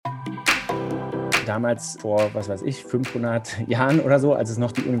Damals vor, 500 Jahren oder so, als es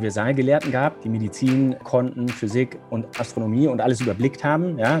noch die Universalgelehrten gab, die Medizin konnten, Physik und Astronomie und alles überblickt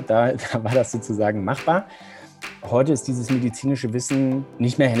haben, ja, da war das sozusagen machbar. Heute ist dieses medizinische Wissen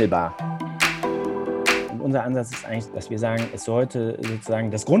nicht mehr handelbar. Und unser Ansatz ist eigentlich, dass wir sagen, es sollte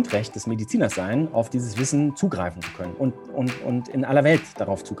sozusagen das Grundrecht des Mediziners sein, auf dieses Wissen zugreifen zu können und in aller Welt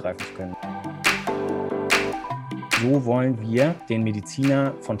darauf zugreifen zu können. So wollen wir den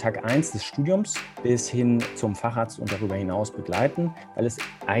Mediziner von Tag 1 des Studiums bis hin zum Facharzt und darüber hinaus begleiten, weil es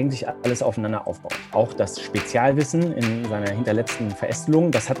eigentlich alles aufeinander aufbaut. Auch das Spezialwissen in seiner hinterletzten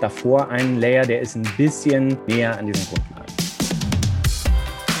Verästelung, das hat davor einen Layer, der ist ein bisschen näher an diesen Grundlagen.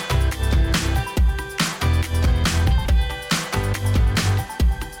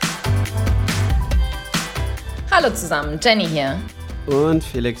 Hallo zusammen, Jenny hier. Und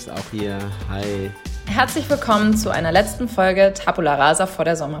Felix auch hier. Hi. Herzlich willkommen zu einer letzten Folge Tabula Rasa vor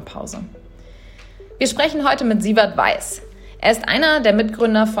der Sommerpause. Wir sprechen heute mit Sievert Weiss. Er ist einer der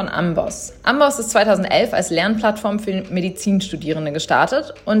Mitgründer von Amboss. Amboss ist 2011 als Lernplattform für Medizinstudierende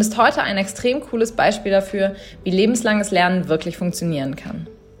gestartet und ist heute ein extrem cooles Beispiel dafür, wie lebenslanges Lernen wirklich funktionieren kann.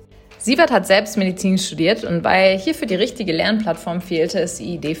 Sievert hat selbst Medizin studiert und weil hierfür die richtige Lernplattform fehlte, ist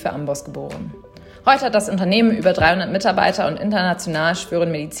die Idee für Amboss geboren. Heute hat das Unternehmen über 300 Mitarbeiter und international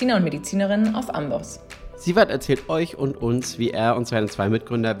schwören Mediziner und Medizinerinnen auf Amboss. Sievert erzählt euch und uns, wie er und seine 2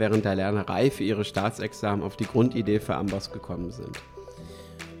 Mitgründer während der Lernerei für ihre Staatsexamen auf die Grundidee für Amboss gekommen sind.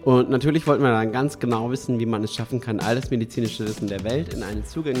 Und natürlich wollten wir dann ganz genau wissen, wie man es schaffen kann, all das medizinische Wissen der Welt in eine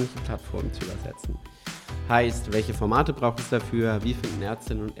zugängliche Plattform zu übersetzen. Heißt, welche Formate braucht es dafür, wie finden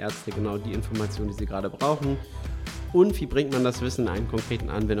Ärztinnen und Ärzte genau die Informationen, die sie gerade brauchen und wie bringt man das Wissen in einen konkreten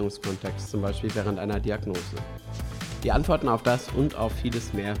Anwendungskontext, zum Beispiel während einer Diagnose. Die Antworten auf das und auf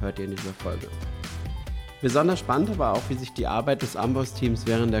vieles mehr hört ihr in dieser Folge. Besonders spannend aber auch, wie sich die Arbeit des Amboss-Teams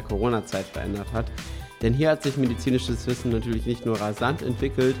während der Corona-Zeit verändert hat, denn hier hat sich medizinisches Wissen natürlich nicht nur rasant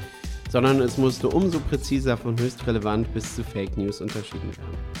entwickelt, sondern es musste umso präziser von höchst relevant bis zu Fake News unterschieden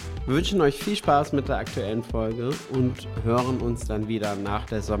werden. Wir wünschen euch viel Spaß mit der aktuellen Folge und hören uns dann wieder nach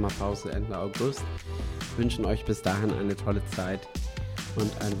der Sommerpause Ende August. Wir wünschen euch bis dahin eine tolle Zeit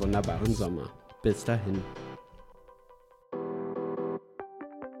und einen wunderbaren Sommer. Bis dahin.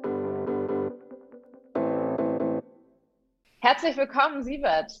 Herzlich willkommen,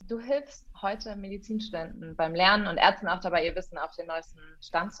 Sievert. Du hilfst heute Medizinstudenten beim Lernen und Ärzten auch dabei, ihr Wissen auf den neuesten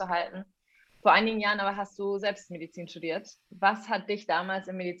Stand zu halten. Vor einigen Jahren aber hast du selbst Medizin studiert. Was hat dich damals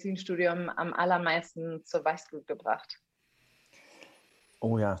im Medizinstudium am allermeisten zur Weißglut gebracht?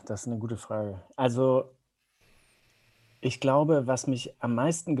 Oh ja, das ist eine gute Frage. Also ich glaube, was mich am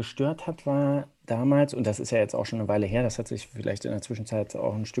meisten gestört hat, war damals, und das ist ja jetzt auch schon eine Weile her, das hat sich vielleicht in der Zwischenzeit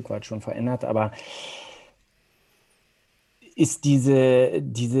auch ein Stück weit schon verändert, aber ist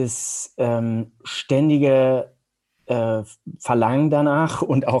dieses ständige Verlangen danach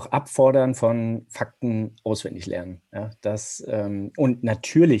und auch Abfordern von Fakten auswendig lernen. Ja, und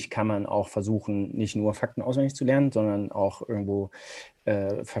natürlich kann man auch versuchen, nicht nur Fakten auswendig zu lernen, sondern auch irgendwo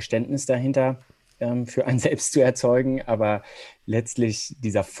Verständnis dahinter für einen selbst zu erzeugen. Aber letztlich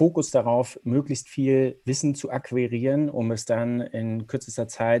dieser Fokus darauf, möglichst viel Wissen zu akquirieren, um es dann in kürzester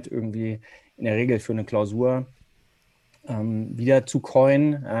Zeit irgendwie in der Regel für eine Klausur wieder zu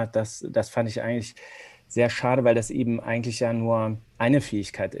coinen, das fand ich eigentlich sehr schade, weil das eben eigentlich ja nur eine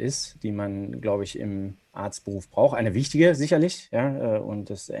Fähigkeit ist, die man, glaube ich, im Arztberuf braucht. Eine wichtige sicherlich, ja,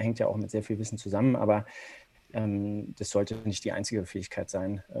 und das hängt ja auch mit sehr viel Wissen zusammen, aber das sollte nicht die einzige Fähigkeit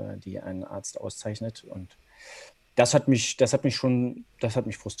sein, die einen Arzt auszeichnet. Und das hat mich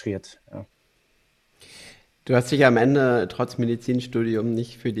frustriert. Ja. Du hast dich am Ende trotz Medizinstudium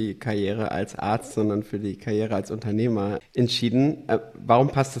nicht für die Karriere als Arzt, sondern für die Karriere als Unternehmer entschieden. Warum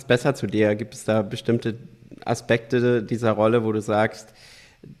passt das besser zu dir? Gibt es da bestimmte Aspekte dieser Rolle, wo du sagst,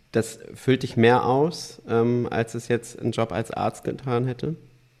 das füllt dich mehr aus, als es jetzt ein Job als Arzt getan hätte?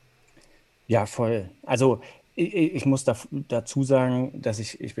 Ja, voll. Also ich muss dazu sagen, dass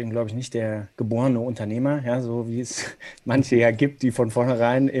ich bin, glaube ich, nicht der geborene Unternehmer, ja, so wie es manche ja gibt, die von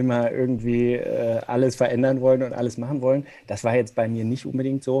vornherein immer irgendwie alles verändern wollen und alles machen wollen. Das war jetzt bei mir nicht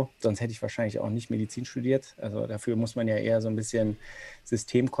unbedingt so, sonst hätte ich wahrscheinlich auch nicht Medizin studiert. Also dafür muss man ja eher so ein bisschen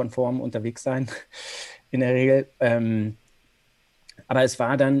systemkonform unterwegs sein in der Regel. Aber es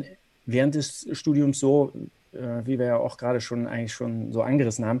war dann während des Studiums so, wie wir ja auch gerade schon so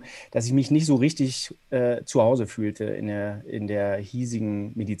angerissen haben, dass ich mich nicht so richtig zu Hause fühlte in der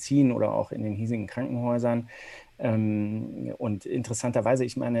hiesigen Medizin oder auch in den hiesigen Krankenhäusern. Und interessanterweise,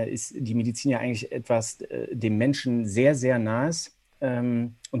 ich meine, ist die Medizin ja eigentlich etwas dem Menschen sehr, sehr nahes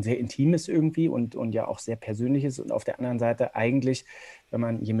und sehr Intimes irgendwie und ja auch sehr Persönliches und auf der anderen Seite eigentlich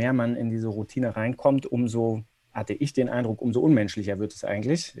je mehr man in diese Routine reinkommt, hatte ich den Eindruck, umso unmenschlicher wird es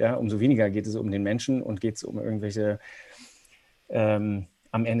eigentlich. Ja? Umso weniger geht es um den Menschen und geht es um irgendwelche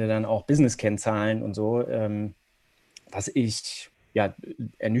am Ende dann auch Business-Kennzahlen und so, was ich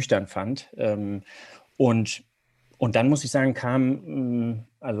ernüchternd fand. Und dann muss ich sagen,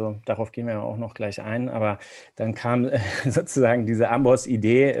 also darauf gehen wir ja auch noch gleich ein, aber dann kam sozusagen diese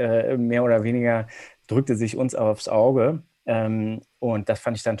Amboss-Idee, mehr oder weniger drückte sich uns aufs Auge. Und das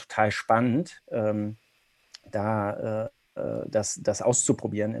fand ich dann total spannend, das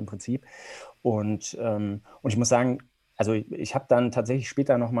auszuprobieren im Prinzip. Und ich muss sagen, also ich habe dann tatsächlich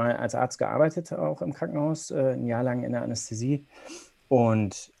später nochmal als Arzt gearbeitet, auch im Krankenhaus, ein Jahr lang in der Anästhesie.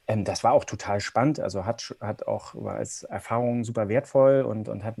 Und das war auch total spannend, also war als Erfahrung super wertvoll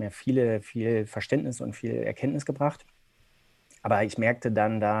und hat mir viel Verständnis und viel Erkenntnis gebracht. Aber ich merkte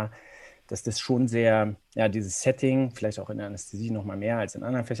dann dass das schon sehr, dieses Setting, vielleicht auch in der Anästhesie noch mal mehr als in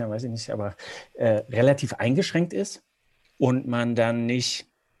anderen Fächern, weiß ich nicht, aber relativ eingeschränkt ist und man dann nicht,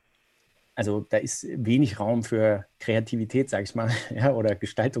 also da ist wenig Raum für Kreativität, sage ich mal, oder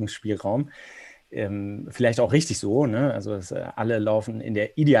Gestaltungsspielraum. Vielleicht auch richtig so, ne? Also alle laufen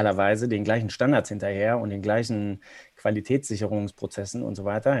idealerweise den gleichen Standards hinterher und den gleichen Qualitätssicherungsprozessen und so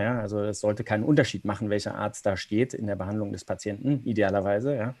weiter. Ja? Also es sollte keinen Unterschied machen, welcher Arzt da steht in der Behandlung des Patienten,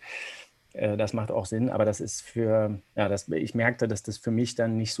 idealerweise. Ja? Das macht auch Sinn, aber das ist ich merkte, dass das für mich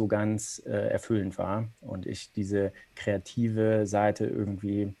dann nicht so ganz erfüllend war und ich diese kreative Seite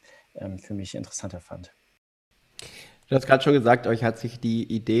irgendwie für mich interessanter fand. Du hast gerade schon gesagt, euch hat sich die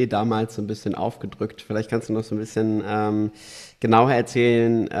Idee damals so ein bisschen aufgedrückt. Vielleicht kannst du noch so ein bisschen genauer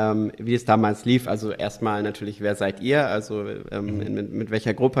erzählen, wie es damals lief. Also erstmal natürlich, wer seid ihr? Also mit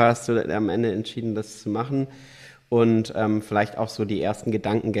welcher Gruppe hast du am Ende entschieden, das zu machen? Und vielleicht auch so die ersten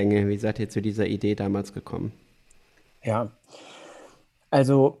Gedankengänge. Wie seid ihr zu dieser Idee damals gekommen? Ja,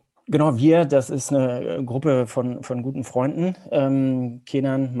 also genau, das ist eine Gruppe von guten Freunden,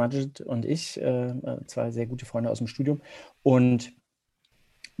 Kenan, Majid und ich, zwei sehr gute Freunde aus dem Studium. Und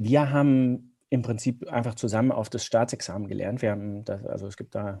wir haben im Prinzip einfach zusammen auf das Staatsexamen gelernt. Also es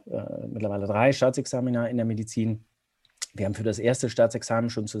gibt da mittlerweile 3 Staatsexamina in der Medizin. Wir haben für das erste Staatsexamen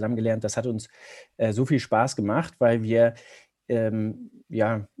schon zusammen gelernt. Das hat uns so viel Spaß gemacht, weil wir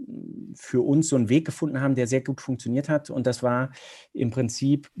für uns so einen Weg gefunden haben, der sehr gut funktioniert hat. Und das war im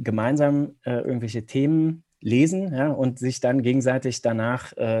Prinzip gemeinsam irgendwelche Themen lesen, ja, und sich dann gegenseitig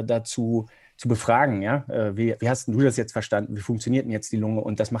danach dazu zu befragen. Ja? Wie hast du das jetzt verstanden? Wie funktioniert denn jetzt die Lunge?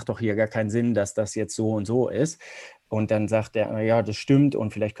 Und das macht doch hier gar keinen Sinn, dass das jetzt so und so ist. Und dann sagt der, ja, das stimmt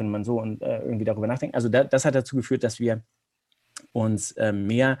und vielleicht könnte man so und irgendwie darüber nachdenken. Also das hat dazu geführt, dass wir uns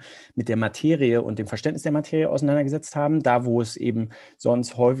mehr mit der Materie und dem Verständnis der Materie auseinandergesetzt haben, da wo es eben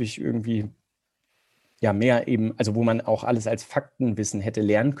sonst häufig irgendwie mehr eben, also wo man auch alles als Faktenwissen hätte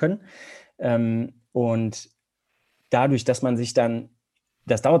lernen können. Und dadurch, dass man sich dann,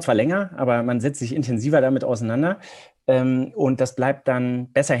 das dauert zwar länger, aber man setzt sich intensiver damit auseinander und das bleibt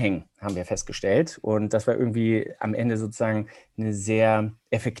dann besser hängen, haben wir festgestellt. Und das war irgendwie am Ende sozusagen eine sehr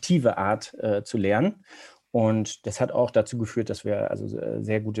effektive Art zu lernen. Und das hat auch dazu geführt, dass wir also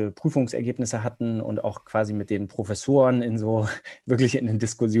sehr gute Prüfungsergebnisse hatten und auch quasi mit den Professoren wirklich in eine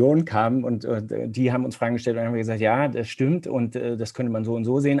Diskussion kamen. Und die haben uns Fragen gestellt und haben gesagt, ja, das stimmt und das könnte man so und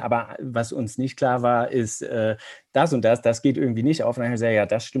so sehen. Aber was uns nicht klar war, ist das und das geht irgendwie nicht auf. Und dann haben wir gesagt, ja,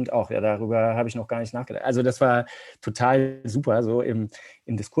 das stimmt auch. Ja, darüber habe ich noch gar nicht nachgedacht. Also das war total super so im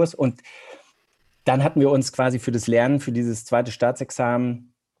Diskurs. Und dann hatten wir uns quasi für das Lernen, für dieses zweite Staatsexamen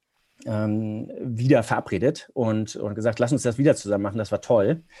wieder verabredet und gesagt, lass uns das wieder zusammen machen, das war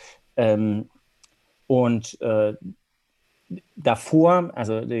toll. Davor,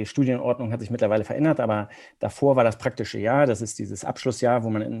 also die Studienordnung hat sich mittlerweile verändert, aber davor war das praktische Jahr, das ist dieses Abschlussjahr,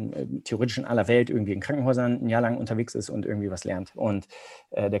 wo man theoretisch in aller Welt irgendwie in Krankenhäusern ein Jahr lang unterwegs ist und irgendwie was lernt. Und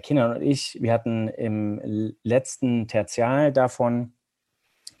der Kinder und ich, wir hatten im letzten Tertial davon,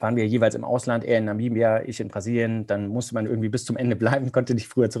 waren wir jeweils im Ausland, er in Namibia, ich in Brasilien, dann musste man irgendwie bis zum Ende bleiben, konnte nicht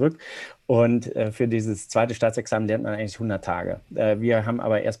früher zurück. Und für dieses zweite Staatsexamen lernt man eigentlich 100 Tage. Wir haben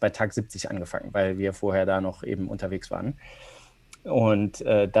aber erst bei Tag 70 angefangen, weil wir vorher da noch eben unterwegs waren. Und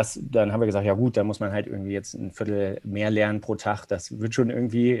dann haben wir gesagt, ja gut, da muss man halt irgendwie jetzt ein Viertel mehr lernen pro Tag. Das wird schon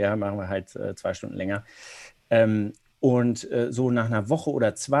irgendwie, ja, machen wir halt 2 Stunden länger. So nach einer Woche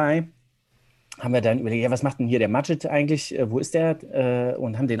oder 2 haben wir dann überlegt, ja, was macht denn hier der Majid eigentlich? Wo ist der?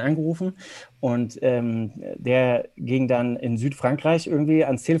 Und haben den angerufen. Und der ging dann in Südfrankreich irgendwie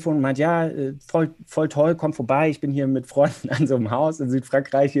ans Telefon und meint, ja, voll toll, komm vorbei. Ich bin hier mit Freunden an so einem Haus in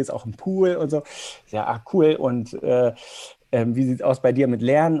Südfrankreich. Hier ist auch ein Pool und so. Ja, cool. Und wie sieht es aus bei dir mit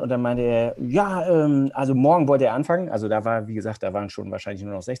Lernen? Und dann meinte er, ja, also morgen wollte er anfangen. Also da war, wie gesagt, da waren schon wahrscheinlich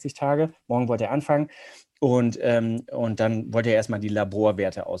nur noch 60 Tage. Morgen wollte er anfangen. Und dann wollte er erstmal die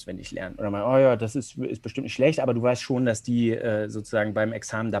Laborwerte auswendig lernen. Und dann meinte, oh ja, das ist bestimmt nicht schlecht, aber du weißt schon, dass die sozusagen beim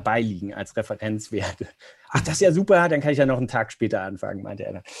Examen dabei liegen als Referenzwerte. Ach, das ist ja super, dann kann ich ja noch einen Tag später anfangen, meinte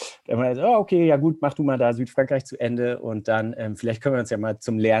er. Dann meinte er, oh, okay, ja gut, mach du mal da Südfrankreich zu Ende und dann vielleicht können wir uns ja mal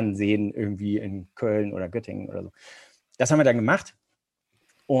zum Lernen sehen, irgendwie in Köln oder Göttingen oder so. Das haben wir dann gemacht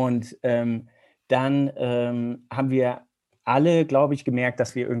und dann haben wir alle, glaube ich, gemerkt,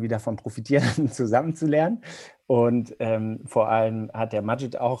 dass wir irgendwie davon profitieren, zusammen zu lernen. Und vor allem hat der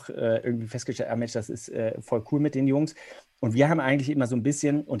Majid auch irgendwie festgestellt, Mensch, das ist voll cool mit den Jungs. Und wir haben eigentlich immer so ein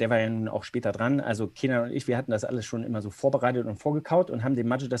bisschen, und der war ja nun auch später dran, also Kenan und ich, wir hatten das alles schon immer so vorbereitet und vorgekaut und haben dem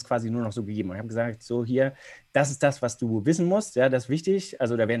Majid das quasi nur noch so gegeben. Und haben gesagt, so hier, das ist das, was du wissen musst, ja, das ist wichtig.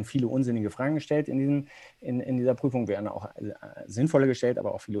 Also da werden viele unsinnige Fragen gestellt in dieser Prüfung, werden auch sinnvolle gestellt,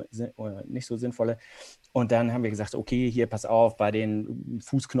 aber auch viele nicht so sinnvolle. Und dann haben wir gesagt, okay, hier pass auf, bei den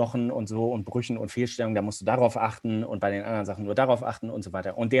Fußknochen und so und Brüchen und Fehlstellungen, da musst du darauf achten und bei den anderen Sachen nur darauf achten und so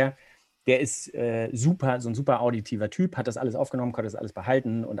weiter. Und der ist super, so ein super auditiver Typ, hat das alles aufgenommen, konnte das alles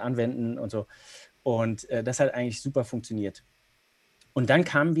behalten und anwenden und so. Und das hat eigentlich super funktioniert. Und dann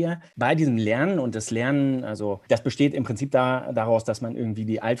kamen wir bei diesem Lernen und das Lernen, also das besteht im Prinzip daraus, dass man irgendwie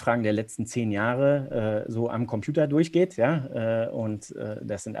die Altfragen der letzten 10 Jahre so am Computer durchgeht, ja, und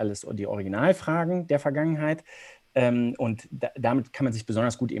das sind alles die Originalfragen der Vergangenheit. Und damit kann man sich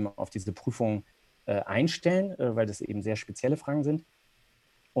besonders gut eben auf diese Prüfung einstellen, weil das eben sehr spezielle Fragen sind.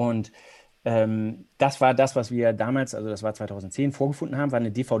 Und das war das, was wir damals, also das war 2010, vorgefunden haben, war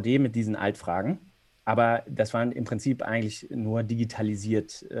eine DVD mit diesen Altfragen. Aber das war im Prinzip eigentlich nur ein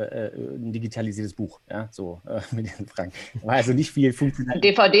digitalisiertes Buch, ja, so mit diesen Fragen. War also nicht viel funktioniert.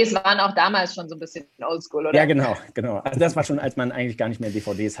 DVDs waren auch damals schon so ein bisschen oldschool, oder? Ja, genau. Also das war schon, als man eigentlich gar nicht mehr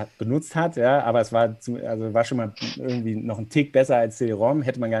DVDs benutzt hat, ja, aber es war, war schon mal irgendwie noch ein Tick besser als CD-ROM,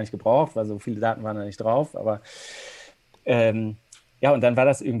 hätte man gar nicht gebraucht, weil so viele Daten waren da nicht drauf, aber ja, und dann war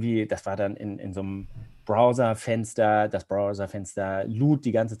das irgendwie, das war dann in so einem Browserfenster, das Browserfenster lud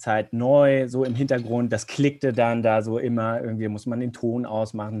die ganze Zeit neu, so im Hintergrund, das klickte dann da so immer, irgendwie muss man den Ton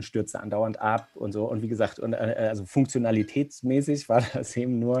ausmachen, stürzte andauernd ab und so. Und wie gesagt, also funktionalitätsmäßig war das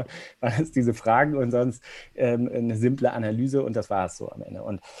eben nur, war das diese Fragen und sonst eine simple Analyse und das war es so am Ende.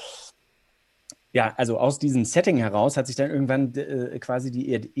 Und ja, also aus diesem Setting heraus hat sich dann irgendwann quasi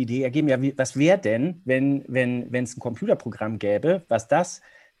die Idee ergeben, ja, was wäre denn, wenn es ein Computerprogramm gäbe, was das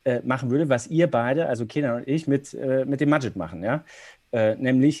machen würde, was ihr beide, also Kenan und ich, mit dem Majid machen, ja?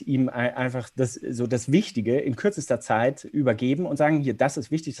 Nämlich ihm einfach das Wichtige in kürzester Zeit übergeben und sagen, hier, das ist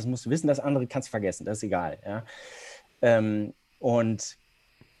wichtig, das musst du wissen, das andere kannst du vergessen, das ist egal, ja? Und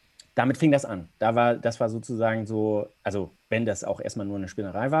damit fing das an. Das war sozusagen so, also wenn das auch erstmal nur eine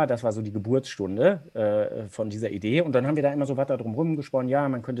Spinnerei war, das war so die Geburtsstunde von dieser Idee. Und dann haben wir da immer so weiter drum rumgesponnen, ja,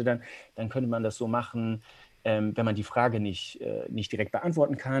 dann könnte man das so machen, wenn man die Frage nicht direkt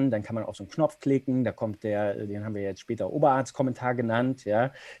beantworten kann, dann kann man auf so einen Knopf klicken, da kommt den haben wir jetzt später Oberarztkommentar genannt,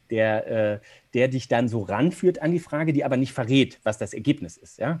 ja, der dich dann so ranführt an die Frage, die aber nicht verrät, was das Ergebnis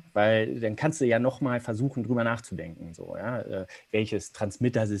ist, ja, weil dann kannst du ja nochmal versuchen, drüber nachzudenken, so, ja, welches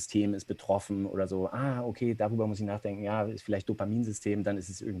Transmittersystem ist betroffen oder so, okay, darüber muss ich nachdenken, ja, ist vielleicht Dopaminsystem, dann ist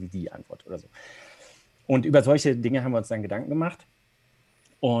es irgendwie die Antwort oder so. Und über solche Dinge haben wir uns dann Gedanken gemacht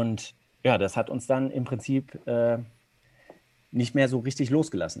und ja, das hat uns dann im Prinzip nicht mehr so richtig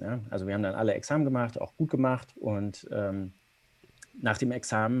losgelassen. Ja? Also wir haben dann alle Examen gemacht, auch gut gemacht. Und nach dem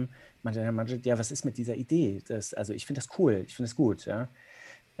Examen meinte Herr Majid, ja, was ist mit dieser Idee? Also ich finde das cool, ich finde es gut. Ja?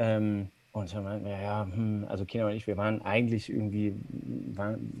 Und dann meinten wir, also Kenan und ich, wir waren eigentlich irgendwie,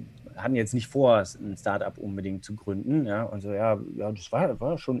 hatten jetzt nicht vor, ein Startup unbedingt zu gründen. Ja? Und so, ja, das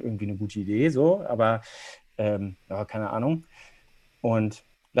war schon irgendwie eine gute Idee, so, aber keine Ahnung. Und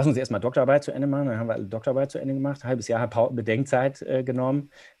lass uns erstmal Doktorarbeit zu Ende machen. Dann haben wir alle Doktorarbeit zu Ende gemacht, ein halbes Jahr Bedenkzeit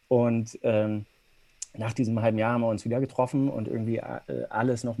genommen. Und nach diesem halben Jahr haben wir uns wieder getroffen und irgendwie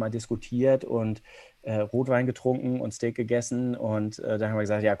alles nochmal diskutiert und Rotwein getrunken und Steak gegessen. Und dann haben wir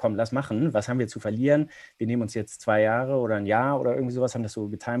gesagt, ja komm, lass machen. Was haben wir zu verlieren? Wir nehmen uns jetzt 2 Jahre oder ein Jahr oder irgendwie sowas, haben das so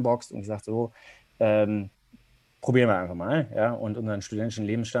getimeboxt und gesagt, so, probieren wir einfach mal, ja, und unseren studentischen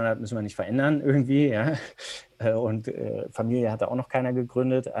Lebensstandard müssen wir nicht verändern irgendwie, ja, und Familie hatte auch noch keiner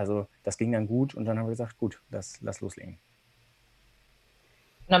gegründet, also das ging dann gut und dann haben wir gesagt, gut, lass loslegen.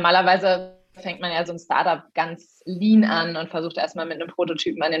 Normalerweise fängt man ja so ein Startup ganz lean an und versucht erstmal mit einem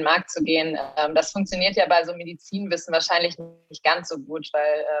Prototypen an den Markt zu gehen. Das funktioniert ja bei so Medizinwissen wahrscheinlich nicht ganz so gut,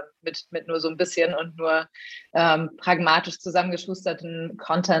 weil mit nur so ein bisschen und nur pragmatisch zusammengeschusterten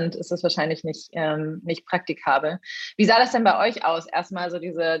Content ist es wahrscheinlich nicht praktikabel. Wie sah das denn bei euch aus? Erstmal so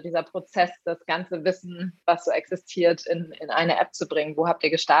dieser Prozess, das ganze Wissen, was so existiert, in eine App zu bringen. Wo habt ihr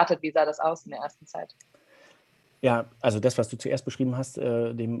gestartet? Wie sah das aus in der ersten Zeit? Ja, also das, was du zuerst beschrieben hast,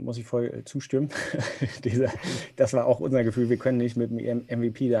 dem muss ich voll zustimmen. Das war auch unser Gefühl, wir können nicht mit dem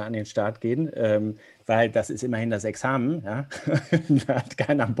MVP da an den Start gehen, weil das ist immerhin das Examen. Ja? Da hat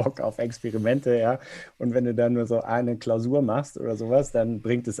keiner Bock auf Experimente. Ja? Und wenn du dann nur so eine Klausur machst oder sowas, dann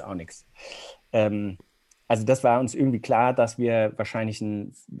bringt es auch nichts. Also das war uns irgendwie klar, dass wir wahrscheinlich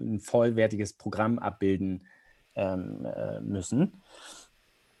ein vollwertiges Programm abbilden müssen.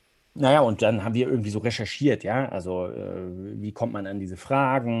 Naja, und dann haben wir irgendwie so recherchiert, ja, also wie kommt man an diese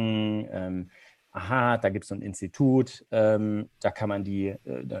Fragen? Aha, da gibt es so ein Institut, da kann man die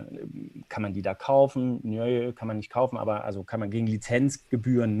da kaufen? Nö, kann man nicht kaufen, aber also kann man gegen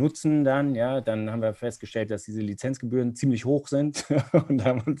Lizenzgebühren nutzen dann, ja. Dann haben wir festgestellt, dass diese Lizenzgebühren ziemlich hoch sind und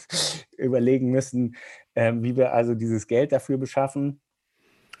haben uns überlegen müssen, wie wir also dieses Geld dafür beschaffen.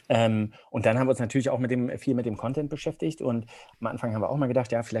 Und dann haben wir uns natürlich auch viel mit dem Content beschäftigt und am Anfang haben wir auch mal gedacht,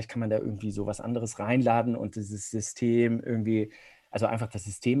 ja, vielleicht kann man da irgendwie so was anderes reinladen und dieses System irgendwie, also einfach das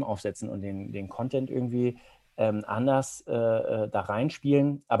System aufsetzen und den Content irgendwie anders da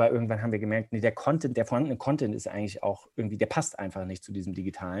reinspielen. Aber irgendwann haben wir gemerkt, nee, der vorhandene Content ist eigentlich auch irgendwie, der passt einfach nicht zu diesem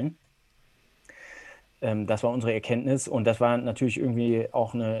Digitalen. Das war unsere Erkenntnis und das war natürlich irgendwie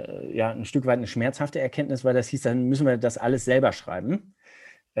auch ein Stück weit eine schmerzhafte Erkenntnis, weil das hieß, dann müssen wir das alles selber schreiben.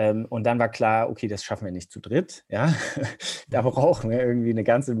 Und dann war klar, okay, das schaffen wir nicht zu dritt. Ja? Da brauchen wir irgendwie eine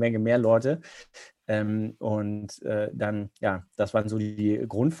ganze Menge mehr Leute. Dann, ja, das waren so die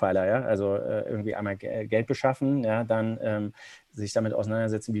Grundpfeiler. Ja? Also irgendwie einmal Geld beschaffen, ja? Dann sich damit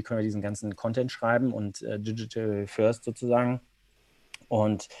auseinandersetzen, wie können wir diesen ganzen Content schreiben und Digital First sozusagen.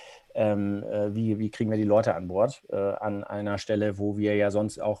 Und wie kriegen wir die Leute an Bord an einer Stelle, wo wir ja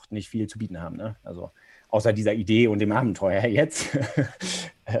sonst auch nicht viel zu bieten haben. Ne? Also außer dieser Idee und dem Abenteuer jetzt.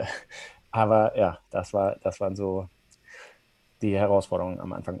 Aber ja, das waren so die Herausforderungen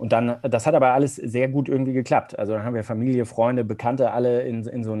am Anfang. Und dann, das hat aber alles sehr gut irgendwie geklappt. Also dann haben wir Familie, Freunde, Bekannte alle in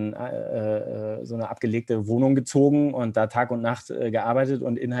so eine abgelegte Wohnung gezogen und da Tag und Nacht gearbeitet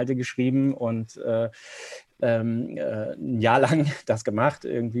und Inhalte geschrieben und ein Jahr lang das gemacht,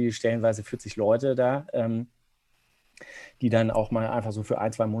 irgendwie stellenweise 40 Leute da, die dann auch mal einfach so für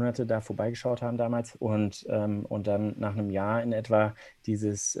 1-2 Monate da vorbeigeschaut haben damals und dann nach einem Jahr in etwa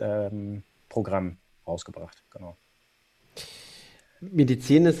dieses Programm rausgebracht. Genau.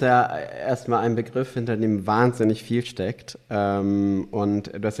 Medizin ist ja erstmal ein Begriff, hinter dem wahnsinnig viel steckt. Und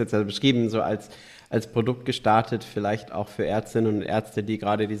du hast jetzt ja beschrieben, so als Produkt gestartet, vielleicht auch für Ärztinnen und Ärzte, die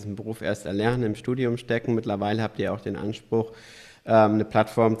gerade diesen Beruf erst erlernen, im Studium stecken. Mittlerweile habt ihr auch den Anspruch, eine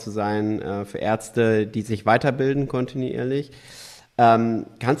Plattform zu sein für Ärzte, die sich weiterbilden kontinuierlich.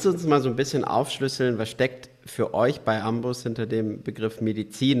 Kannst du uns mal so ein bisschen aufschlüsseln, was steckt für euch bei Ambos hinter dem Begriff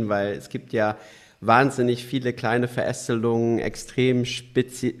Medizin? Weil es gibt ja wahnsinnig viele kleine Verästelungen, extrem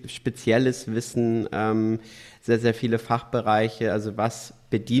spezielles Wissen, sehr, sehr viele Fachbereiche. Also was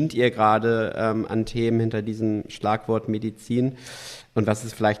bedient ihr gerade an Themen hinter diesem Schlagwort Medizin? Und was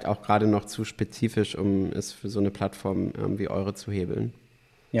ist vielleicht auch gerade noch zu spezifisch, um es für so eine Plattform wie eure zu hebeln?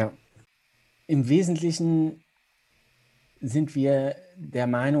 Ja, im Wesentlichen sind wir der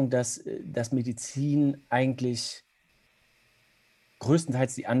Meinung, dass Medizin eigentlich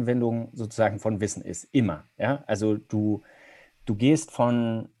größtenteils die Anwendung sozusagen von Wissen ist. Immer. Ja? Also du gehst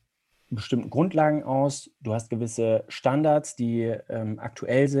von bestimmten Grundlagen aus, du hast gewisse Standards, die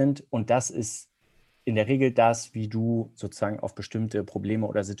aktuell sind und das ist in der Regel das, wie du sozusagen auf bestimmte Probleme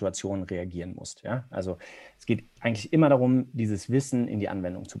oder Situationen reagieren musst. Ja? Also es geht eigentlich immer darum, dieses Wissen in die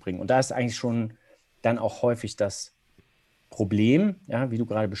Anwendung zu bringen. Und da ist eigentlich schon dann auch häufig das Problem, ja, wie du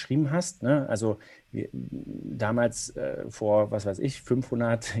gerade beschrieben hast. Ne? Also damals vor, was weiß ich,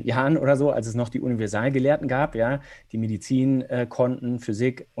 500 Jahren oder so, als es noch die Universalgelehrten gab, ja, die Medizin konnten,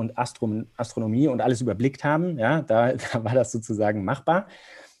 Physik und Astronomie und alles überblickt haben, ja, da war das sozusagen machbar.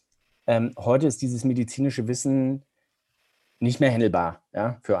 Heute ist dieses medizinische Wissen nicht mehr handelbar.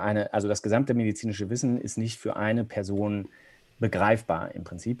 Ja, also das gesamte medizinische Wissen ist nicht für eine Person begreifbar im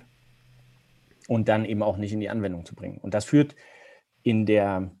Prinzip und dann eben auch nicht in die Anwendung zu bringen. Und das führt in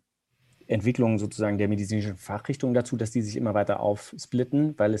der Entwicklung sozusagen der medizinischen Fachrichtung dazu, dass die sich immer weiter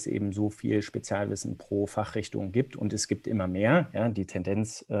aufsplitten, weil es eben so viel Spezialwissen pro Fachrichtung gibt und es gibt immer mehr. Ja, die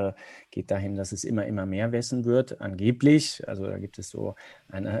Tendenz geht dahin, dass es immer mehr Wissen wird, angeblich. Also da gibt es so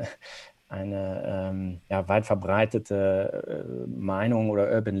weit verbreitete Meinung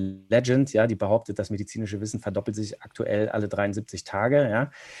oder Urban Legend, ja, die behauptet, das medizinische Wissen verdoppelt sich aktuell alle 73 Tage. Ja.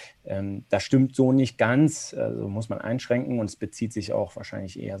 Das stimmt so nicht ganz, also muss man einschränken, und es bezieht sich auch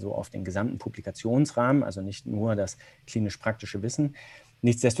wahrscheinlich eher so auf den gesamten Publikationsrahmen, also nicht nur das klinisch-praktische Wissen.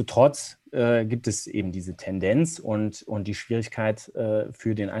 Nichtsdestotrotz gibt es eben diese Tendenz, und die Schwierigkeit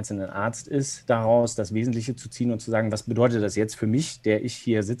für den einzelnen Arzt ist, daraus das Wesentliche zu ziehen und zu sagen, was bedeutet das jetzt für mich, der ich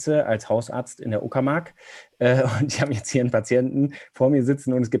hier sitze als Hausarzt in der Uckermark, und ich habe jetzt hier einen Patienten vor mir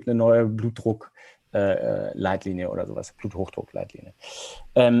sitzen und es gibt eine neue Blutdruck-Leitlinie oder sowas, Bluthochdruck-Leitlinie.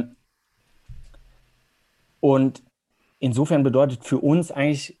 Und insofern bedeutet für uns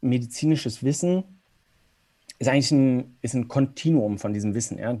eigentlich medizinisches Wissen, ist eigentlich ein Kontinuum von diesem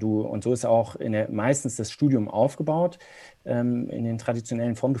Wissen. Ja? Und so ist auch meistens das Studium aufgebaut, in den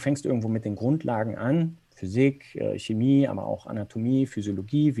traditionellen Formen. Du fängst irgendwo mit den Grundlagen an, Physik, Chemie, aber auch Anatomie,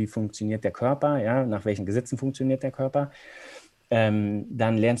 Physiologie, wie funktioniert der Körper, ja? Nach welchen Gesetzen funktioniert der Körper.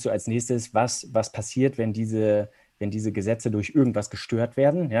 Dann lernst du als nächstes, was passiert, wenn diese Gesetze durch irgendwas gestört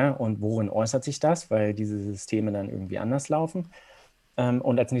werden, ja? Und worin äußert sich das, weil diese Systeme dann irgendwie anders laufen.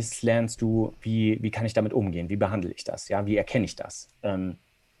 Und als nächstes lernst du, wie kann ich damit umgehen, wie behandle ich das, ja, wie erkenne ich das. Und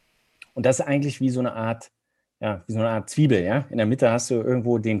das ist eigentlich wie so eine Art Zwiebel, ja. In der Mitte hast du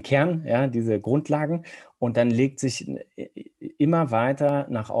irgendwo den Kern, ja, diese Grundlagen, und dann legt sich immer weiter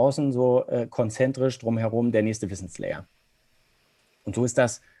nach außen so konzentrisch drumherum der nächste Wissenslayer. Und so ist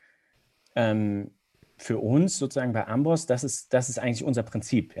das für uns sozusagen bei Amboss, das ist eigentlich unser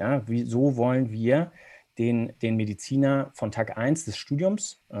Prinzip, ja. So wollen wir den Mediziner von Tag 1 des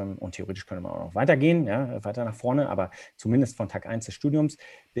Studiums, und theoretisch könnte man auch noch weitergehen, ja, weiter nach vorne, aber zumindest von Tag 1 des Studiums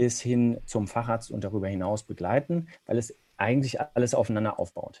bis hin zum Facharzt und darüber hinaus begleiten, weil es eigentlich alles aufeinander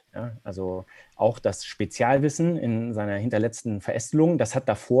aufbaut. Ja. Also auch das Spezialwissen in seiner hinterletzten Verästelung, das hat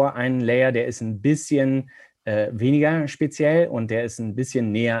davor einen Layer, der ist ein bisschen weniger speziell und der ist ein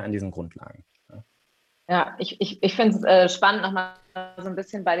bisschen näher an diesen Grundlagen. Ja, ich finde es spannend, nochmal so ein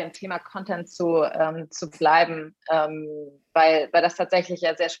bisschen bei dem Thema Content zu bleiben, weil das tatsächlich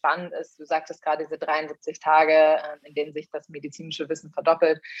ja sehr spannend ist. Du sagtest gerade diese 73 Tage, in denen sich das medizinische Wissen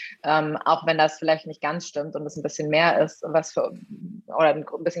verdoppelt, auch wenn das vielleicht nicht ganz stimmt und es ein bisschen mehr ist, oder ein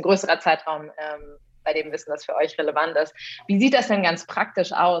bisschen größerer Zeitraum, bei dem Wissen, das für euch relevant ist. Wie sieht das denn ganz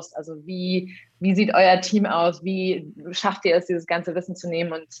praktisch aus? Also wie sieht euer Team aus? Wie schafft ihr es, dieses ganze Wissen zu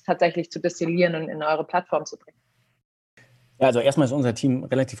nehmen und tatsächlich zu destillieren und in eure Plattform zu bringen? Ja, also erstmal ist unser Team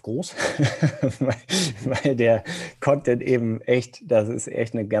relativ groß, weil der Content das ist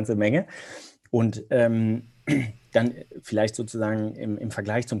echt eine ganze Menge. Und dann vielleicht sozusagen im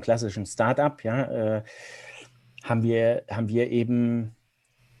Vergleich zum klassischen Startup, ja, haben wir eben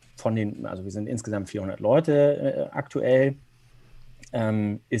also wir sind insgesamt 400 Leute aktuell,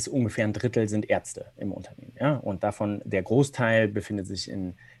 ist ungefähr ein Drittel sind Ärzte im Unternehmen. Ja? Und davon der Großteil befindet sich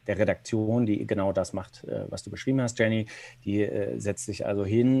in der Redaktion, die genau das macht, was du beschrieben hast, Jenny. Die setzt sich also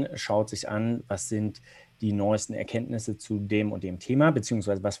hin, schaut sich an, was sind die neuesten Erkenntnisse zu dem und dem Thema,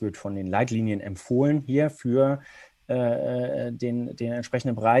 beziehungsweise was wird von den Leitlinien empfohlen hier für den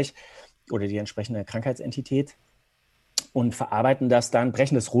entsprechenden Bereich oder die entsprechende Krankheitsentität, und verarbeiten das dann,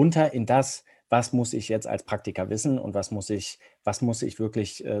 brechen das runter in das, was muss ich jetzt als Praktiker wissen und was muss ich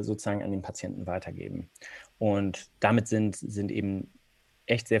wirklich sozusagen an den Patienten weitergeben. Und damit sind eben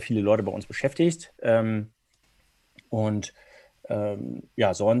echt sehr viele Leute bei uns beschäftigt.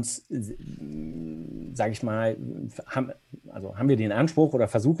 Sonst, sage ich mal, haben wir den Anspruch oder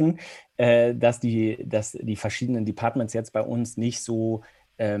versuchen, dass die verschiedenen Departments jetzt bei uns nicht so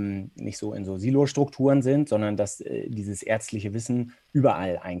in so Silo-Strukturen sind, sondern dass dieses ärztliche Wissen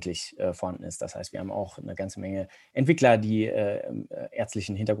überall eigentlich vorhanden ist. Das heißt, wir haben auch eine ganze Menge Entwickler, die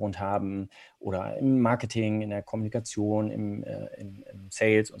ärztlichen Hintergrund haben, oder im Marketing, in der Kommunikation, im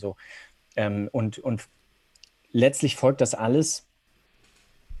Sales und so. Und letztlich folgt das alles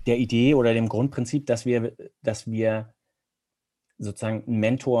der Idee oder dem Grundprinzip, dass wir sozusagen ein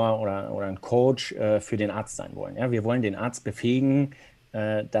Mentor oder ein Coach für den Arzt sein wollen. Ja? Wir wollen den Arzt befähigen,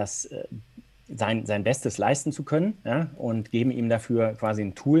 sein Bestes leisten zu können, ja? Und geben ihm dafür quasi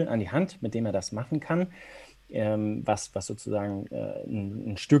ein Tool an die Hand, mit dem er das machen kann, was sozusagen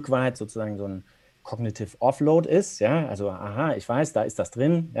ein Stück weit sozusagen so ein Cognitive Offload ist, ja, also aha, ich weiß, da ist das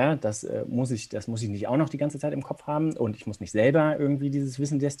drin, ja, das muss ich nicht auch noch die ganze Zeit im Kopf haben, und ich muss nicht selber irgendwie dieses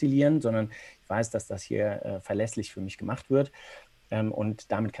Wissen destillieren, sondern ich weiß, dass das hier verlässlich für mich gemacht wird,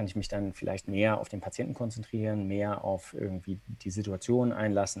 und damit kann ich mich dann vielleicht mehr auf den Patienten konzentrieren, mehr auf irgendwie die Situation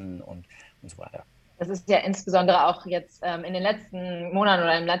einlassen und so weiter. Das ist ja insbesondere auch jetzt in den letzten Monaten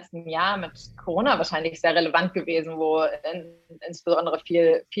oder im letzten Jahr mit Corona wahrscheinlich sehr relevant gewesen, wo insbesondere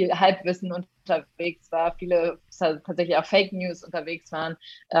viel Halbwissen unterwegs war, viele tatsächlich auch Fake News unterwegs waren.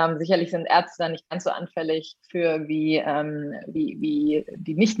 Sicherlich sind Ärzte da nicht ganz so anfällig für wie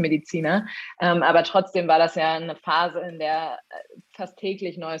die Nichtmediziner. Aber trotzdem war das ja eine Phase, in der fast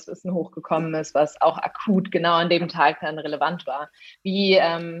täglich neues Wissen hochgekommen ist, was auch akut genau an dem Tag dann relevant war. Wie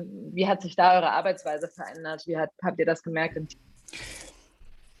hat sich da eure Arbeitsweise verändert? Wie habt ihr das gemerkt im Team?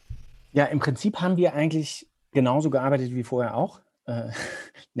 Ja, im Prinzip haben wir eigentlich genauso gearbeitet wie vorher auch,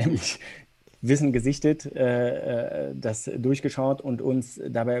 nämlich Wissen gesichtet, das durchgeschaut und uns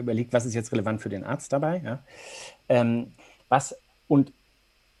dabei überlegt, was ist jetzt relevant für den Arzt dabei. Ja? Und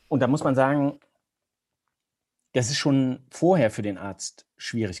da muss man sagen, das ist schon vorher für den Arzt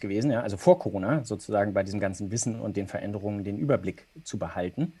schwierig gewesen, ja? Also vor Corona sozusagen bei diesem ganzen Wissen und den Veränderungen den Überblick zu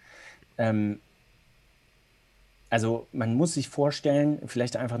behalten. Also man muss sich vorstellen,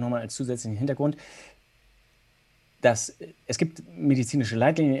 vielleicht einfach nochmal als zusätzlichen Hintergrund, dass es gibt medizinische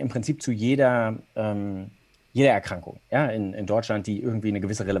Leitlinien im Prinzip zu jeder Erkrankung, ja, in Deutschland, die irgendwie eine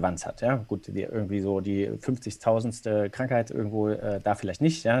gewisse Relevanz hat. Ja? Gut, irgendwie so die 50.000. Krankheit irgendwo da vielleicht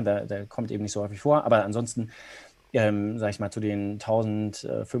nicht, ja? Da kommt eben nicht so häufig vor, aber ansonsten, sage ich mal, zu den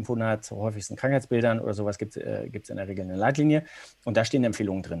 1.500 häufigsten Krankheitsbildern oder sowas gibt es in der Regel eine Leitlinie und da stehen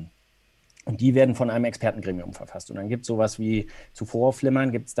Empfehlungen drin. Und die werden von einem Expertengremium verfasst. Und dann gibt es sowas wie zu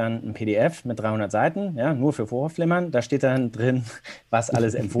Vorhofflimmern gibt es dann ein PDF mit 300 Seiten, ja, nur für Vorhofflimmern. Da steht dann drin, was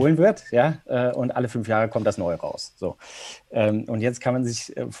alles empfohlen wird, ja, und alle 5 Jahre kommt das Neue raus. So. Und jetzt kann man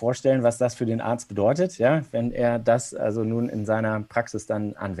sich vorstellen, was das für den Arzt bedeutet, ja, wenn er das also nun in seiner Praxis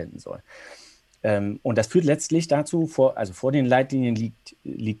dann anwenden soll. Und das führt letztlich dazu, vor den Leitlinien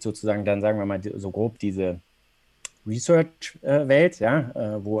liegt sozusagen dann, sagen wir mal, so grob diese Research-Welt,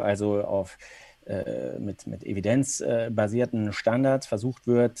 ja, wo also mit evidenzbasierten Standards versucht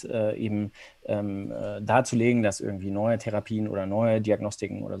wird, eben darzulegen, dass irgendwie neue Therapien oder neue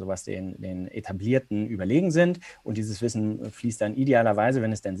Diagnostiken oder sowas den etablierten überlegen sind. Und dieses Wissen fließt dann idealerweise,